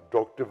chairman,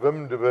 Dr.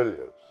 Wim de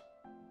Villiers,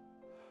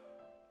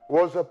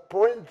 was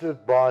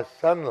appointed by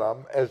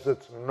Sanlam as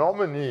its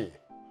nominee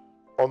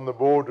on the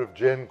board of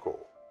Gencor.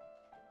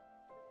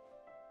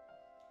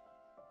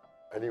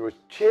 And he was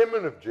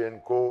chairman of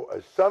Gencor,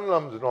 as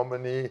Sanlam's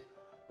nominee,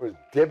 was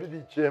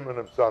deputy chairman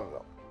of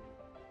Sanlam.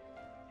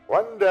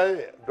 One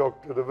day,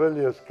 Dr. de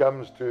Villiers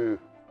comes to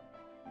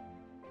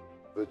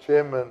the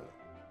chairman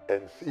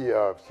and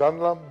CEO of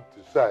Sanlam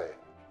to say,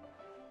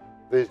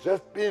 there's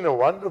just been a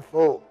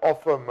wonderful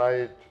offer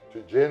made to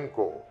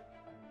Gencor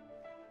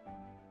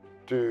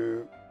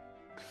to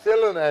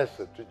sell an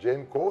asset to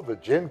Gencor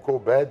that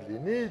Gencor badly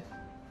needs,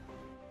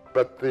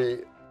 but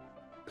the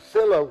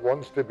seller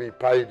wants to be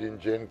paid in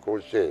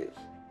Gencor shares.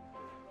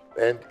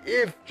 And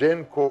if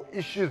Gencor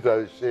issues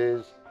those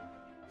shares,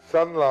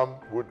 Sanlam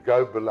would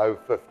go below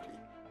 50.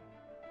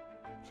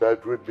 So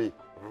it would be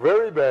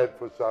very bad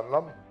for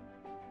Sanlam,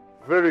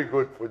 very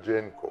good for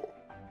Gencor.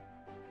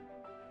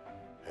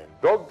 And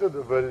Dr.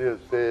 de Villiers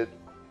said,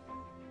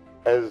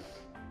 as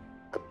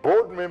a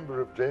board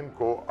member of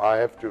Gencor, I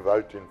have to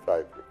vote in favor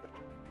of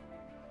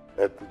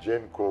it at the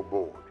Gencor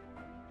board.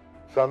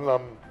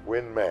 Sanlam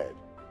went mad.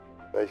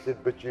 They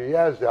said, but you're here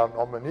as our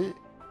nominee,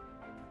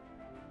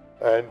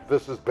 and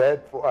this is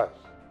bad for us.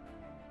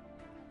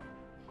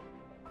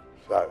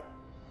 So,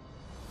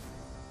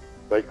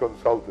 they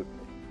consulted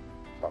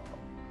me.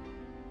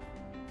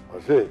 I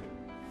said,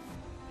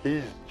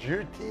 his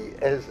duty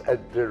as a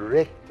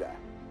director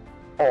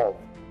of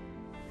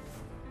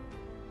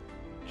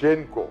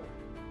Gencor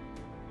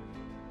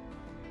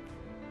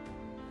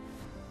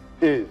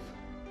is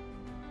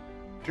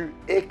to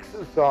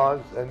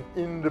exercise an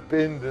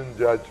independent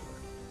judgment.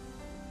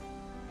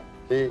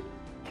 He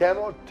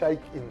cannot take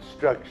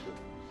instructions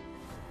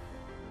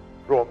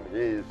from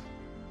his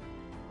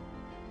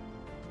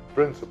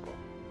principal.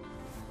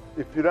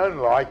 If you don't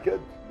like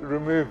it,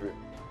 remove him.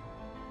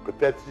 But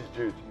that's his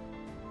duty.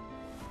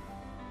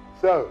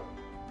 So,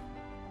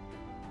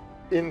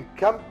 in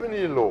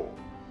company law,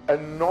 a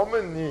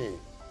nominee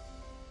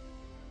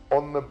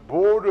on the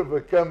board of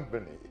a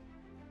company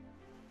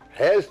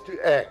has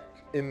to act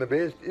in the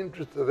best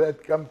interest of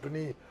that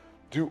company,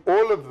 do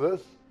all of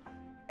this,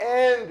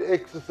 and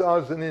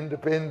exercise an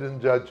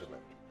independent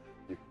judgment.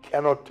 You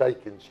cannot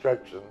take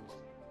instructions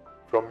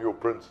from your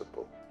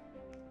principal.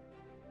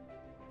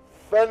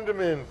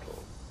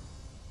 Fundamental.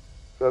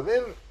 So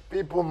then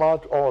people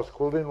might ask,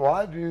 well then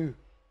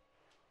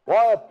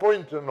why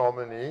appoint a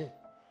nominee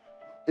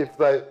if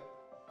they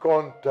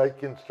can't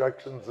take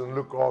instructions and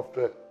look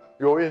after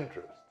your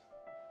interest?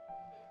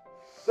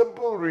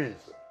 Simple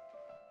reason.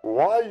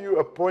 Why you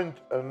appoint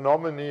a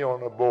nominee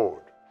on a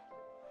board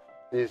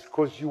is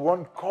because you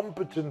want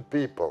competent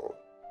people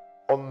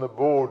on the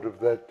board of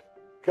that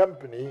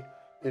company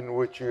in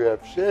which you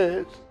have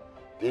shares,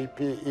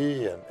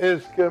 DPE and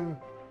ESCOM,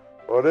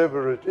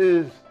 whatever it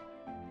is,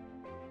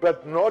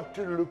 but not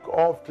to look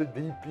after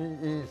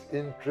DPE's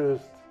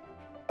interest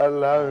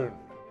alone,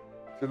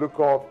 to look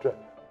after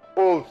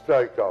all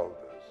stakeholders.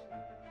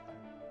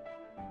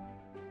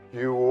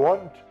 You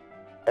want,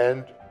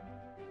 and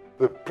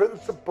the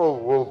principal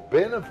will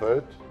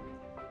benefit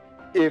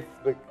if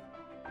the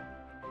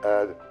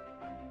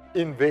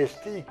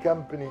investee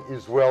company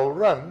is well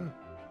run.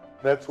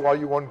 That's why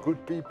you want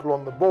good people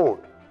on the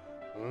board,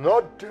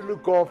 not to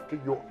look after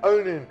your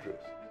own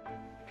interest,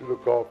 to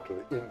look after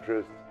the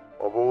interest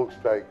of all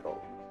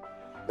stakeholders.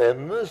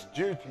 And this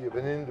duty of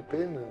an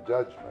independent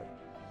judgment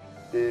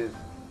is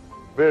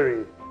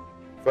very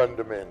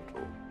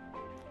fundamental.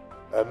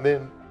 And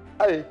then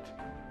 8,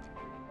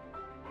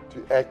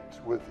 to act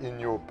within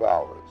your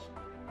powers.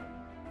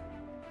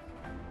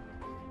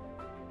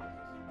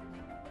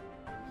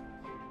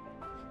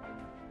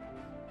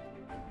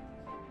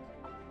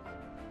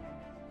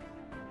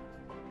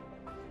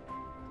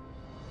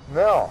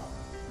 Now,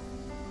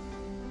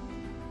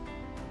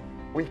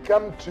 we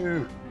come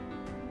to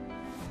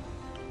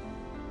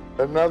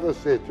another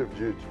set of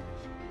duties.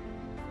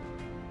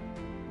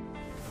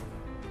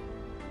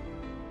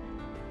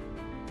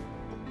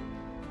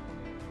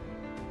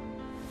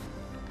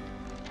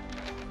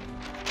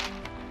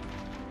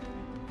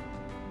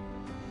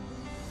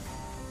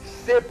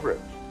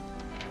 Separate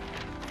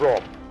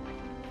from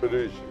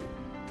fiduciary.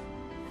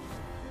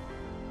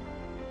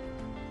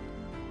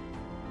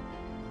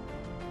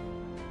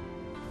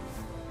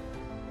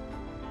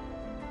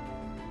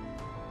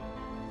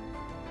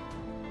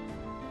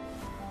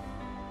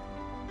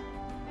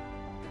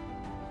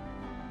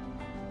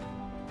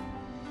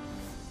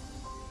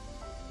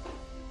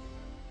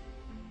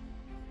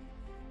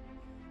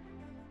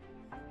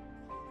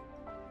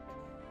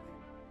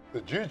 The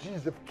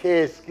duties of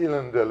care, skill,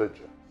 and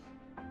diligence.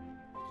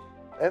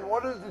 And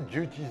what does the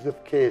duties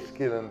of care,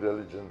 skill, and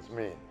diligence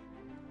mean?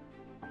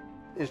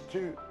 Is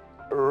to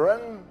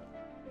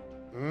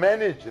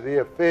manage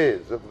the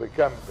affairs of the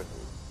company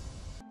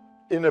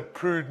in a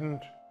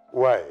prudent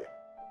way,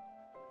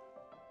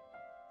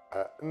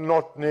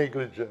 not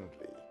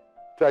negligently,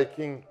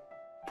 taking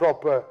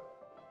proper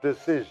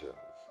decisions,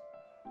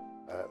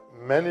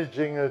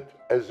 managing it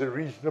as a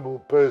reasonable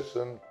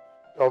person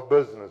of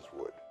business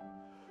would.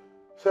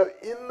 So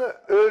in the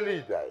early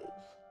days,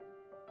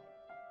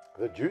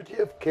 the duty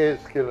of care,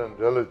 skill, and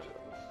diligence,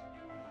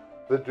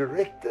 the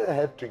director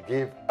had to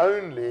give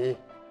only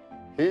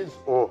his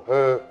or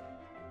her,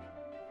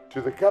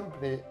 to the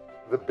company,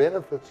 the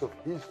benefits of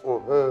his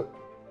or her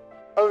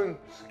own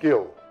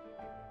skill,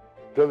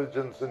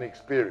 diligence, and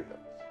experience.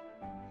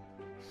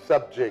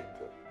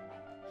 Subjective.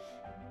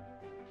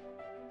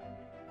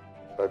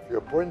 So if you're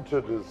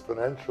appointed as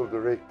financial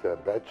director,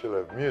 Bachelor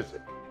of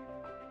Music,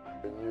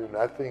 and knew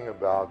nothing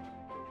about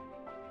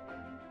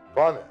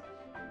finance,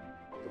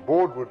 the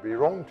board would be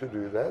wrong to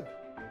do that,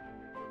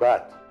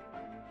 but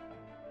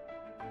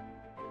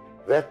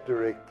that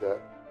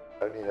director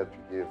only had to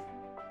give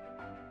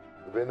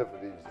the benefit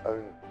of his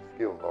own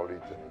skill,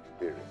 knowledge, and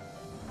experience.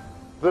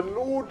 The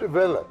law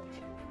developed,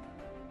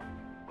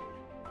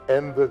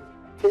 and the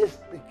test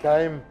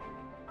became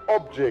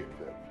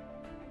objective.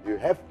 You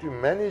have to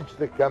manage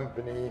the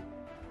company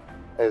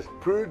as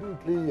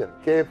prudently and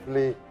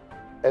carefully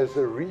as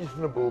a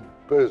reasonable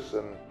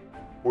person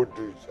would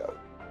do so.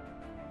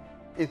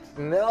 It's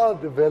now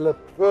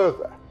developed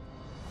further.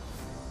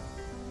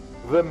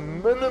 The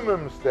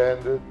minimum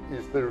standard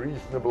is the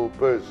reasonable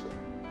person.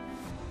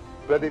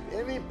 But if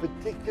any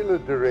particular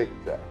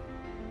director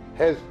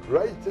has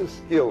greater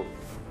skill,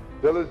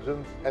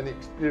 diligence, and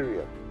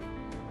experience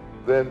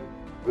than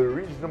the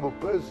reasonable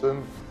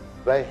person,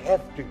 they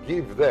have to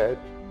give that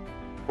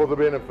for the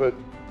benefit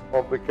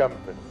of the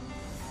company.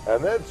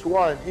 And that's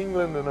why in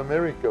England and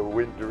America,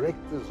 when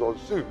directors are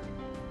sued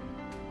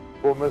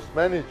for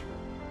mismanagement,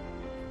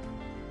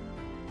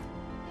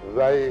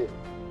 they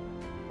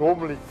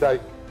normally take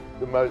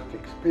the most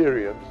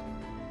experienced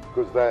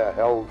because they are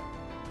held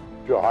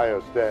to a higher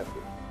standard.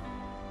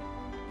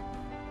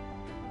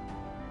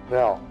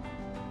 Now,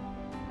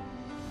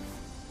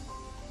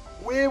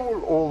 where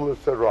will all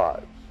this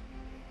arise?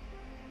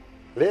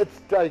 Let's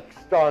take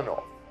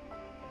Steinhoff.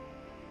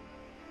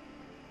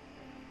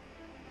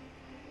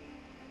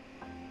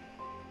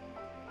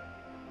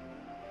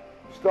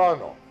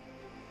 Steinhoff,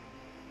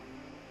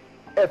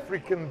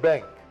 African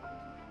Bank,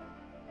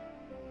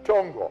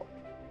 Tongaat.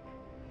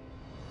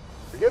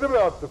 Forget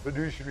about the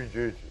fiduciary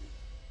duties.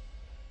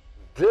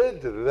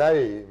 Did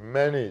they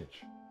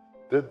manage,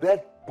 did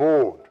that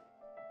board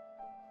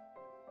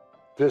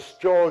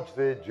discharge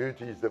their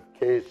duties of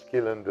care,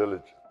 skill, and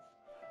diligence?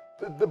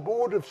 did the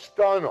board have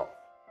Steinoff,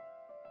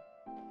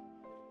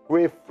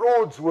 where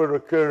frauds were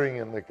occurring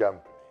in the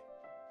company.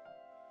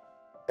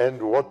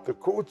 And what the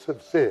courts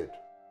have said,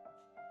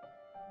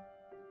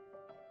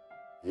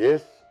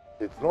 yes,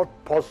 it's not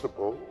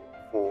possible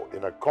for,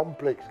 in a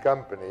complex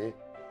company,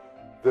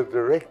 the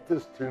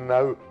directors to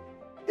know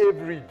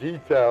every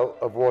detail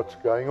of what's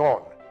going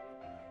on.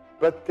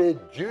 But their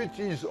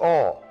duties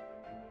are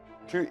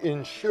to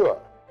ensure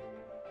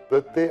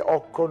that there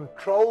are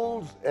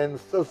controls and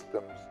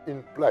systems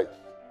in place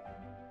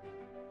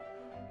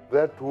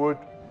that would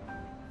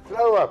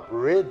throw up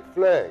red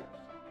flags.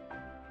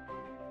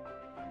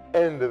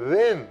 And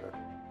then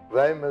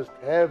they must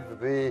have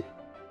the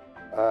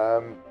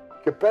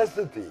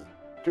capacity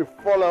to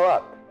follow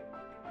up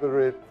the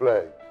red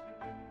flags.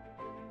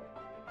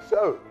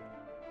 So,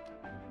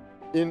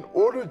 in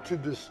order to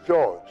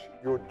discharge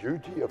your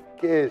duty of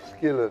care,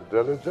 skill, and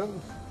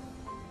diligence,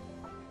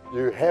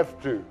 you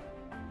have to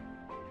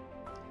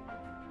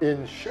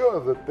ensure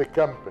that the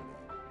company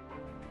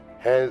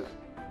has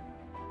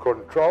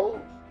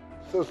controls,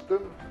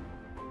 systems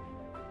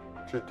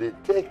to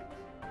detect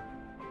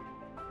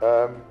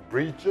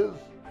breaches,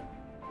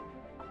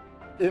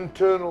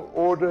 internal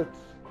audit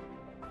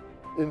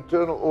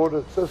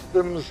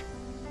systems,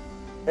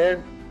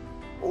 and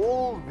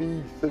all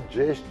these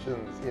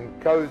suggestions in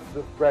codes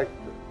of practice.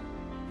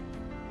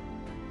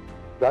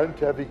 Don't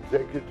have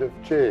executive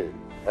chairs,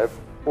 have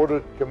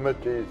audit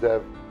committees,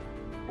 have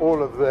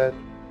all of that.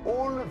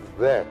 All of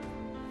that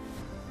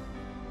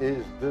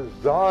is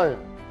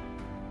designed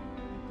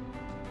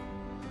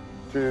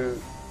to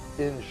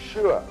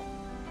ensure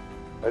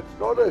it's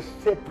not a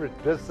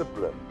separate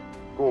discipline,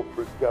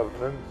 corporate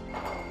governance,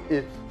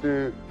 it's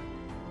to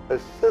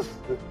assist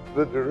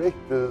the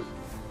directors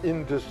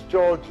in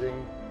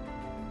discharging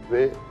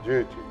their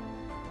duty.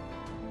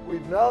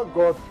 We've now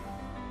got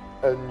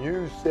a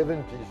new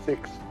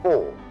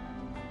 76.4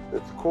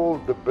 that's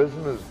called the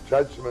business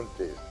judgment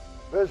test.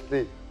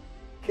 Firstly,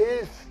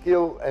 care,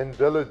 skill, and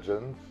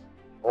diligence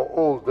are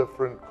all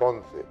different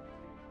concepts.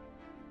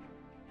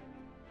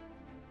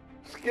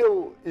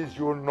 Skill is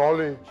your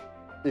knowledge,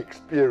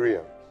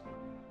 experience.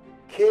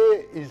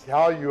 Care is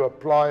how you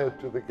apply it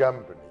to the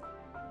company.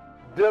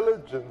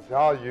 Diligence,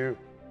 how you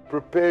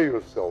prepare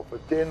yourself,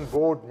 attend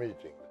board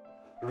meetings,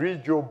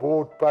 read your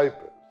board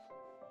papers.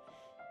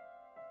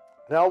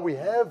 Now we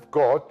have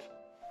got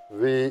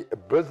the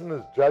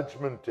business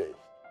judgment test,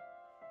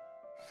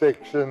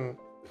 section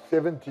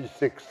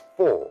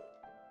 76.4.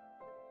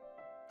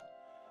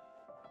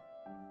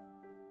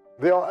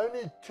 There are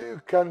only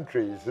 2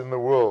 countries in the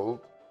world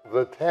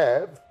that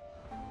have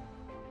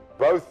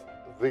both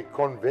the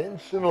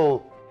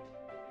conventional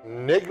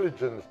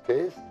negligence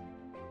test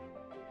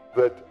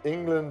that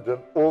England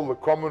and all the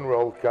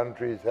Commonwealth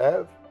countries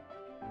have,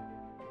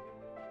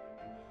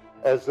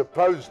 as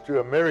opposed to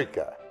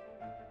America,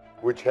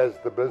 which has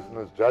the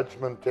business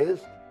judgment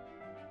test.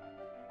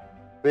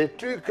 There are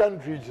 2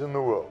 countries in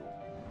the world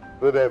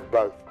that have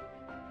both,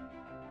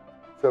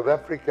 South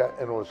Africa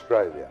and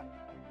Australia.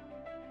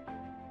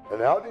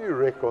 And how do you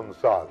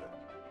reconcile it?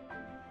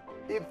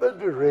 If a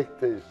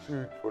director is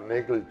sued for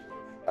negligence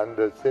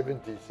under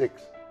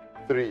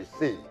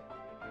 76.3c,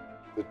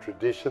 the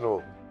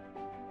traditional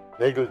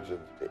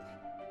negligence test,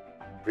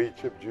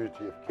 breach of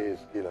duty of care,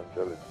 skill, and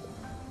diligence,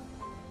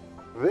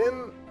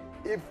 then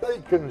if they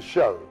can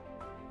show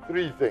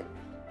 3 things.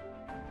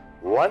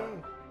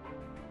 1,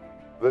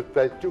 that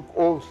they took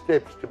all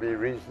steps to be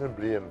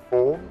reasonably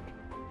informed.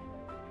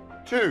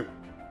 2,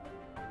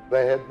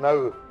 they had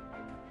no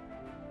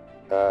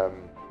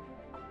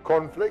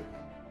conflict.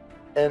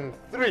 And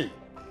 3,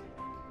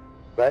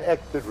 they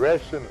acted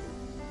rationally.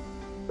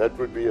 That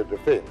would be a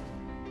defense.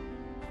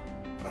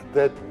 But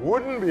that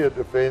wouldn't be a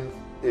defense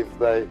if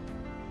they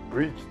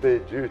breached their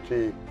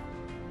duty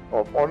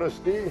of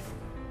honesty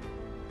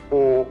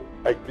or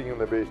acting in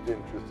the best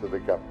interest of the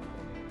company.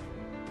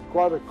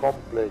 Quite a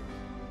complex.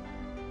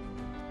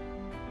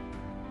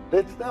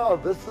 Let's now,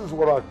 this is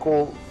what I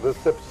call the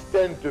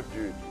substantive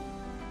duty.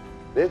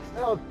 Let's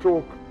now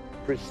talk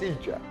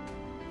procedure.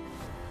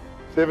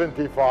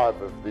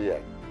 75 of the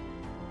Act.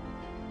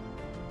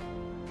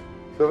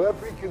 South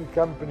African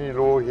company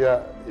law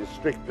here is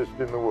strictest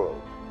in the world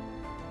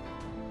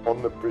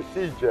on the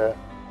procedure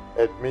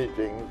at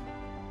meetings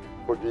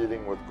for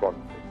dealing with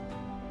conflict.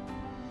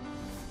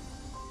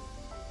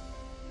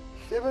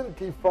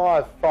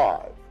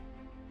 75.5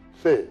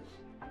 says,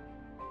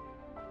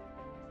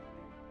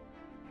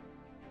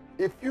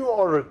 if you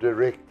are a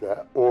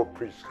director or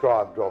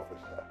prescribed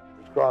officer,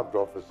 prescribed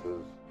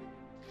officers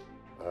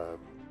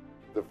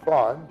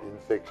defined in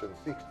section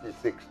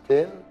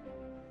 66.10,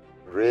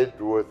 read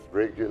with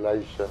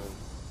regulation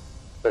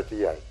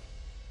 38.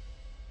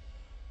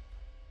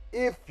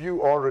 If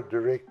you are a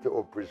director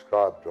or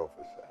prescribed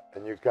officer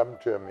and you come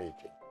to a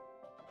meeting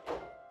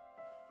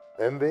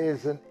and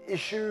there's an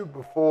issue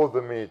before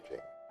the meeting,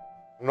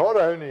 not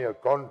only a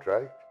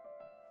contract,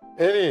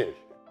 any issue,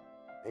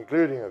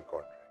 including a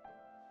contract,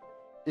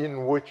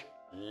 in which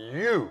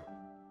you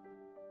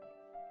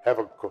have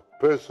a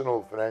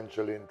personal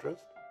financial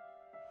interest,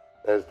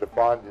 as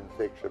defined in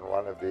Section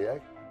 1 of the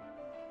Act,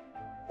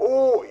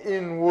 or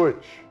in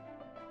which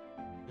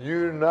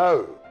you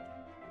know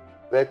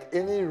that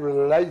any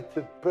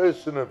related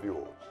person of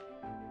yours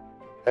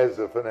has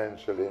a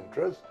financial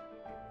interest,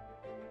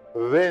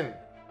 then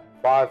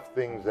 5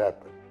 things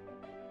happen.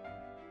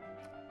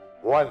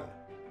 1,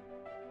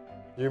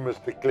 you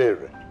must declare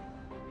it.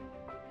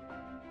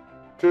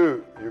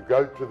 2, you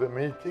go to the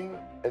meeting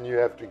and you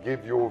have to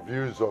give your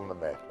views on the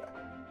matter.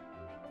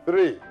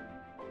 3,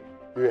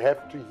 you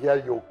have to hear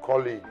your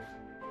colleagues'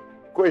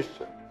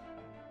 questions.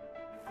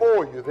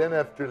 4, you then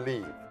have to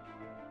leave.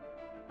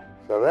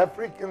 South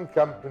African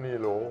company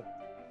law,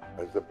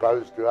 as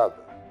opposed to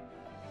others,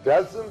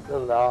 doesn't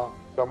allow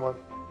someone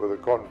with a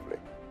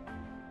conflict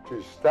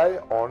to stay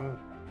on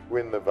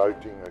when the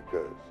voting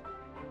occurs.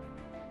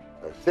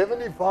 So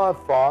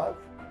 75.5,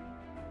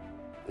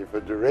 if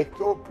a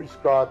director or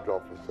prescribed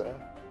officer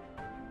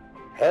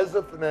has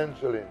a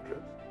financial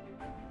interest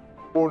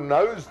or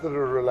knows that a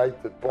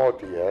related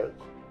party has,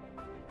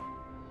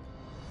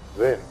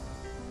 then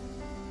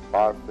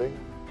 5 things: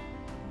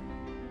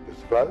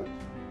 disclose,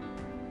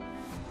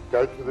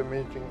 go to the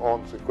meeting,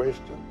 answer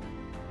questions,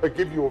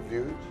 give your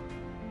views,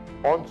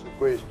 answer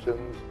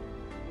questions.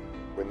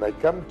 When they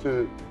come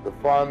to the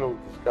final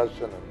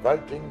discussion and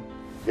voting,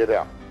 get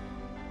out.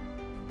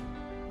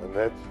 And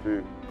that's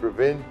to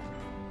prevent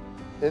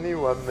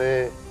anyone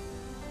there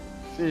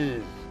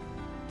sees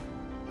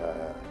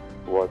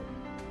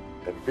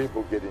and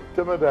people get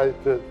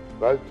intimidated,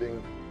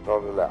 voting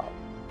not allowed.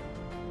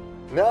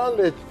 Now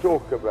let's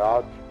talk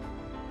about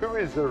who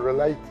is a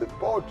related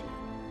party.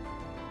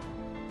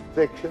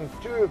 Section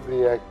 2 of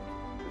the Act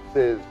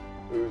says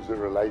who is a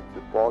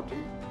related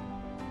party: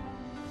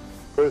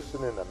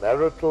 person in a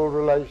marital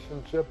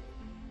relationship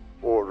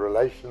or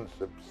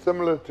relationship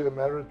similar to a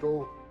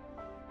marital,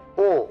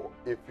 or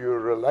if you're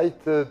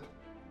related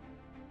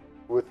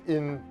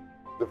within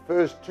the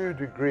first 2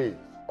 degrees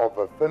of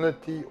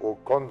affinity or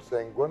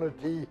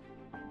consanguinity.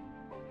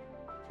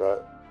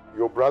 So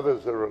your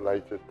brother's a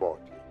related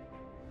party.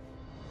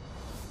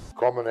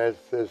 Common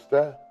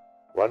ancestor,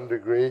 1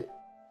 degree.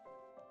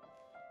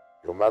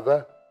 Your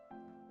mother,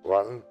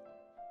 1.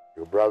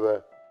 Your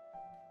brother,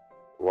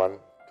 1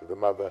 to the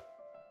mother,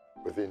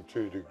 within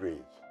 2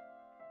 degrees.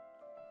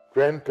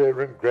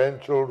 Grandparent,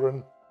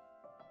 grandchildren,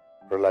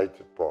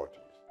 related parties.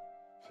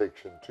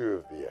 Section 2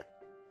 of the Act.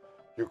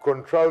 You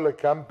control a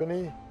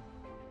company,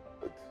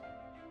 it's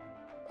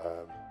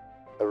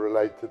a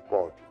related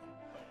party.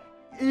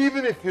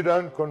 Even if you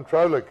don't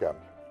control a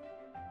company.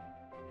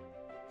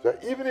 So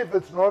even if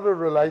it's not a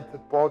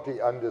related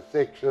party under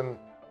Section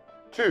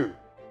 2,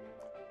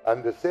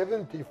 under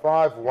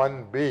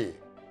 75(1)(b),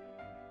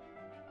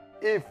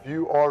 if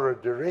you are a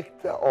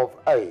director of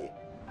A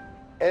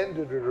and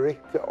a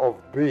director of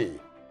B,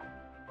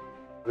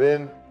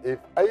 then if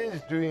A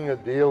is doing a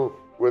deal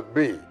with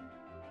B,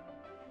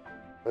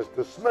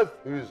 Mr. Smith,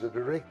 who's the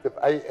director of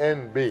A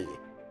and B,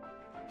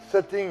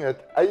 sitting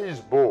at A's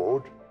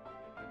board,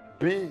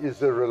 B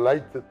is a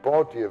related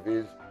party of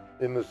his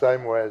in the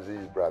same way as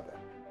his brother.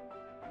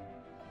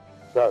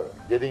 So,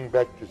 getting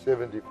back to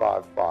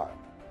 75(5),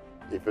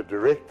 if a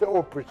director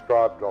or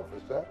prescribed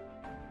officer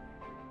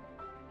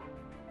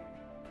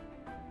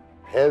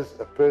has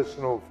a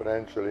personal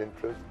financial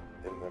interest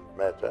in the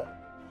matter,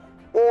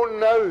 or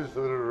knows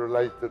that a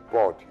related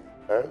party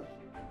has,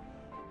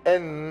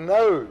 and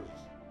knows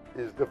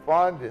is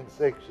defined in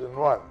Section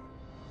 1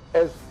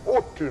 as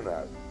ought to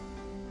know.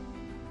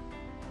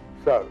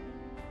 So,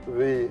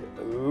 the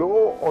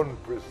law on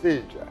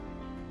procedure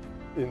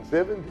in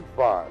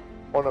 75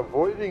 on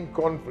avoiding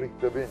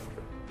conflict of interest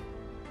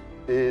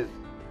is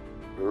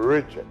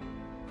rigid.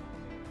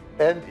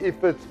 And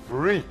if it's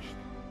breached,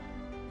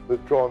 the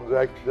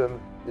transaction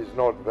is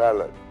not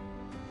valid.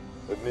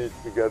 It needs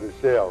to go to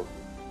shareholders.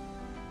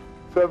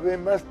 So there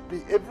must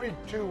be, every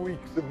 2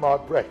 weeks of my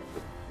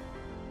practice,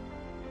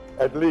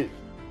 at least,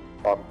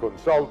 I'm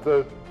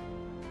consulted.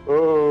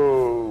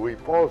 Oh, we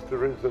passed a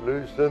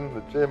resolution.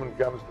 The chairman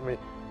comes to me.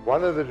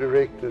 One of the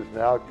directors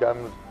now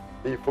comes.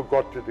 He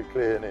forgot to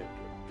declare an interest.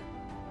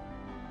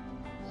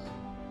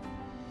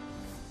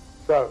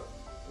 So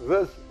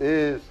this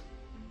is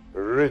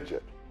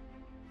rigid.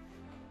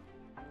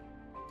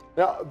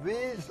 Now,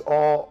 these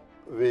are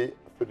the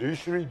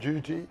fiduciary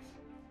duties,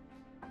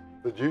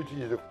 the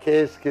duties of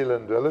care, skill,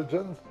 and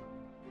diligence,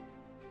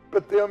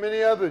 but there are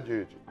many other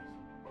duties.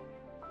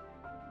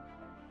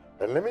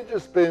 And let me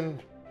just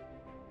spend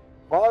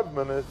 5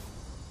 minutes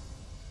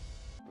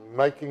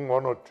making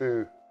 1 or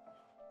 2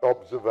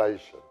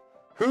 observations.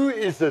 Who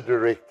is a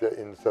director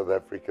in South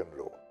African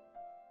law?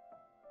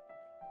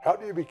 How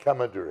do you become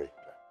a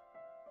director?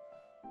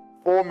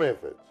 4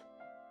 methods.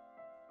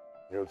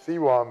 You'll see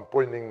why I'm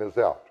pointing this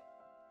out.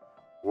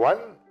 1,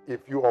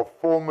 if you are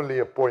formally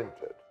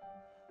appointed.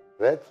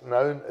 That's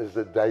known as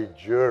a de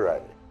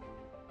jure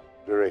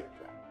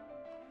director.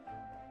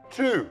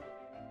 2,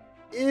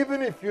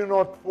 even if you're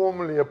not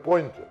formally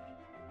appointed,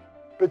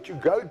 but you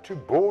go to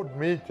board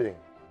meetings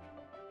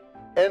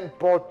and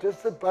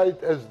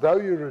participate as though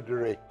you're a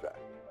director,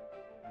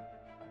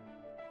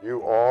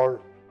 you are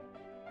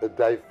a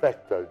de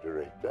facto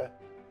director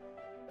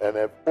and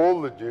have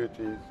all the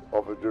duties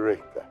of a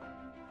director.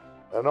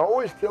 And I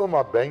always tell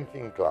my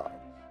banking clients,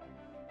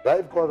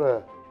 they've got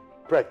a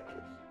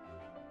practice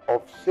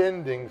of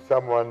sending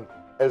someone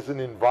as an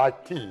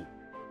invitee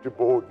to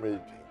board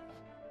meetings.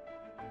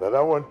 They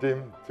don't want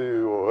him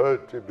to or her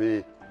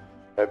to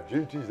have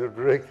duties of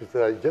director,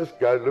 so they just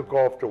go look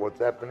after what's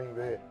happening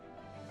there.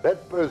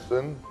 That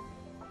person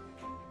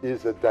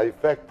is a de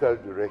facto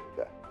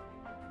director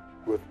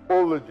with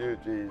all the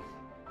duties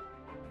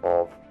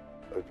of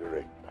a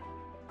director.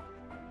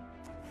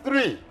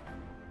 3,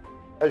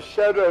 a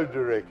shadow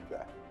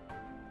director.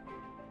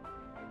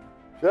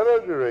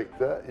 Shadow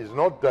director is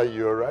not de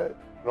jure,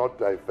 not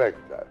de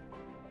facto,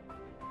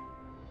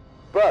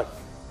 but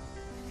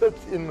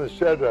sits in the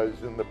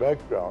shadows in the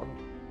background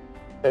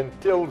and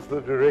tells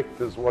the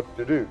directors what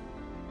to do.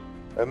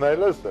 And they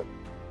listen.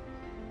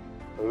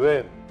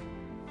 Then,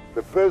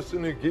 the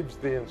person who gives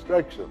the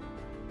instruction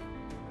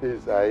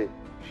is a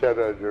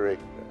shadow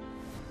director.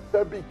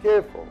 So be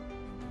careful.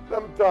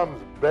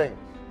 Sometimes banks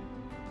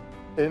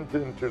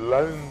enter into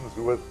loans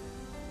with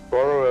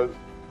borrowers,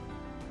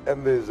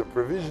 and there's a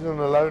provision in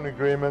the loan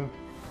agreement,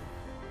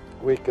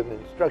 we can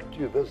instruct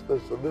you this,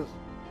 this, and this.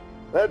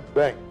 That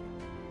bank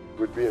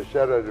would be a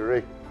shadow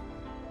director.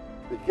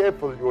 Be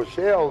careful, your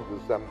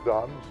shareholders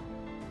sometimes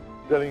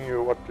telling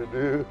you what to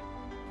do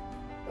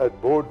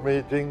at board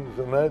meetings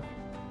and that,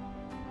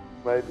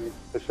 maybe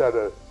a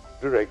shadow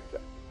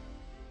director.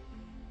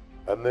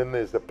 And then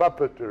there's a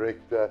puppet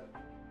director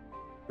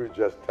who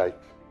just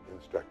takes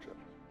instructions.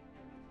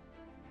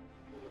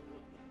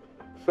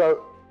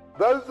 So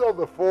those are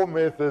the 4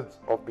 methods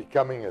of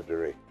becoming a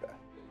director.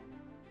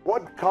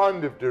 What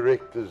kind of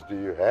directors do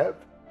you have?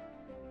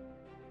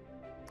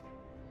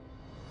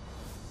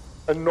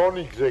 A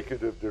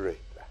non-executive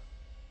director.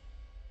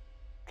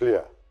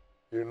 Clear.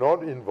 You're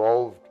not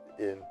involved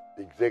in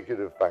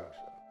executive functions.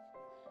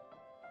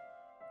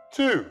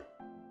 2,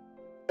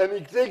 an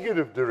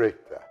executive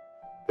director.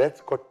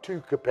 That's got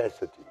 2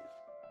 capacities.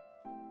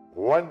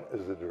 1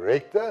 as a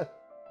director,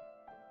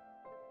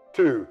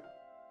 2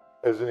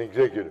 as an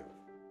executive.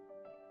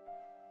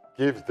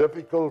 Gives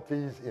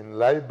difficulties in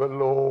labor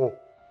law,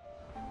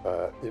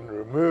 in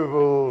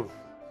removals.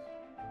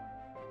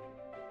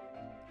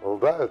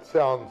 Although it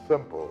sounds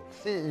simple,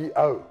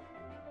 CEO,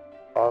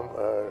 I'm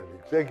an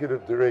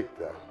executive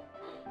director.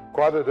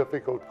 Quite a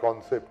difficult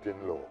concept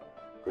in law,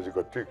 because you've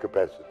got 2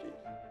 capacities.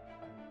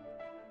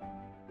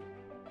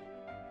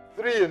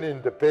 3, an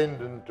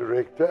independent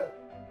director,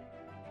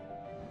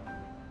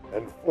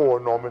 and 4,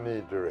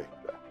 nominee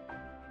director.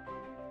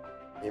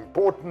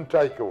 Important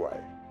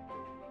takeaway,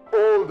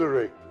 all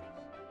directors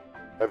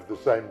have the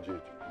same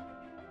duties.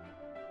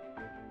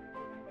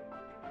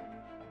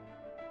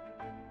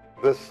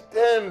 The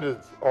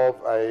standards of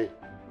a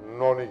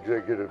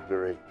non-executive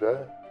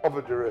director, of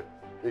a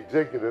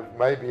executive,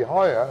 may be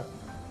higher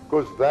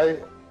because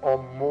they are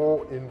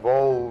more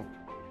involved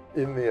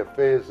in the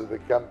affairs of the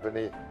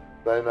company,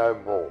 they know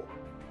more.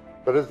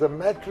 But as a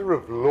matter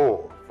of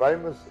law,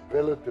 famous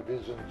appellate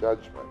division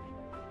judgment,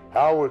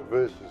 Howard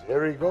versus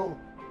Herrigal,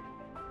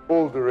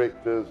 all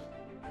directors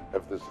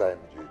have the same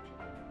duty.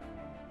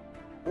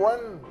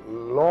 One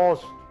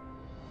last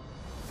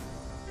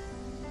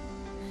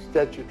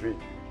statutory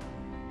duty.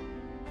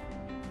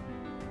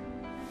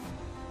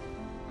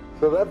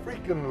 South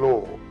African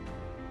law,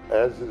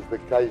 as is the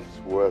case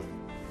with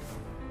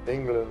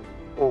England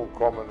or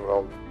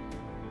Commonwealth,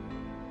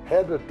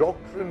 had a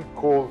doctrine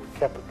called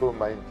capital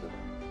maintenance,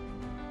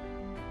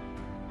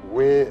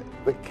 where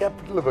the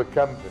capital of a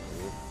company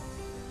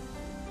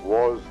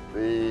was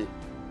the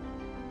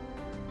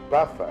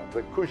buffer,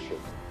 the cushion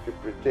to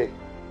protect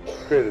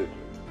creditors.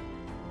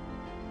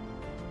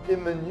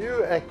 In the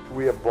new act,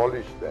 we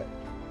abolished that.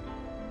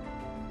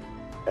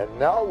 And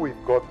now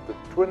we've got the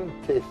twin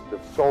test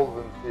of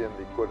solvency and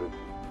liquidity.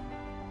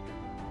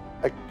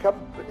 A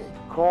company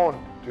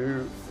can't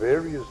do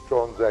various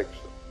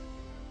transactions,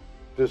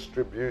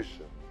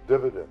 distributions,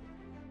 dividends,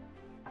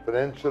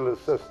 financial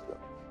assistance,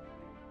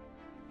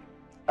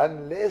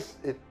 unless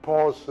it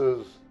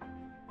passes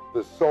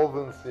the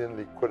solvency and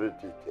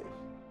liquidity test.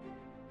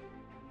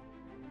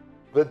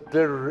 The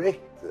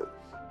directors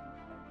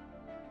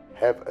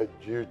have a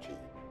duty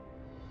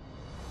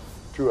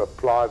to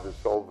apply the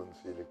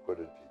solvency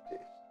liquidity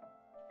test.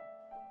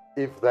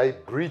 If they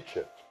breach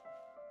it,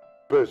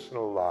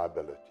 personal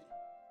liability.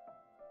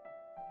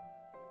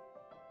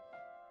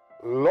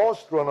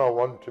 Last one I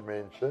want to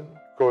mention,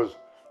 because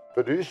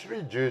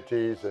fiduciary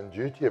duties and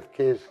duty of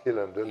care, skill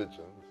and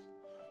diligence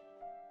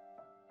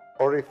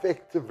are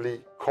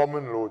effectively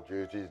common law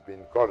duties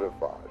being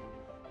codified,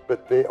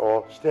 but they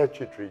are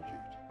statutory duties.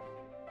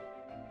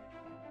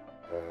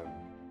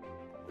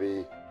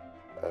 The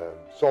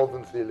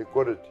solvency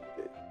liquidity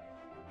test.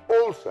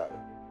 Also,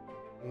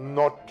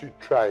 not to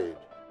trade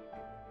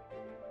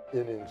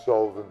in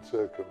insolvent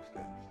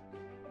circumstances.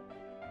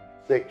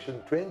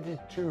 Section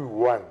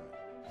 22(1)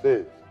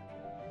 says,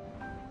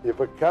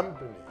 if a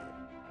company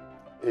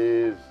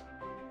is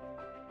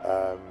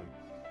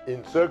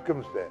in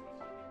circumstance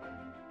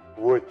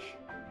which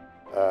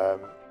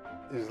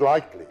is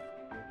likely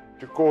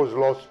to cause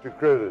loss to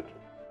creditors,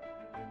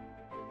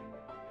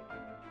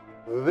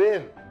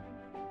 then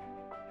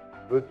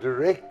the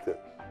directors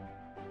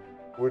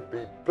would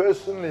be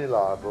personally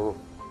liable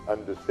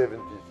under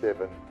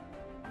 77(3)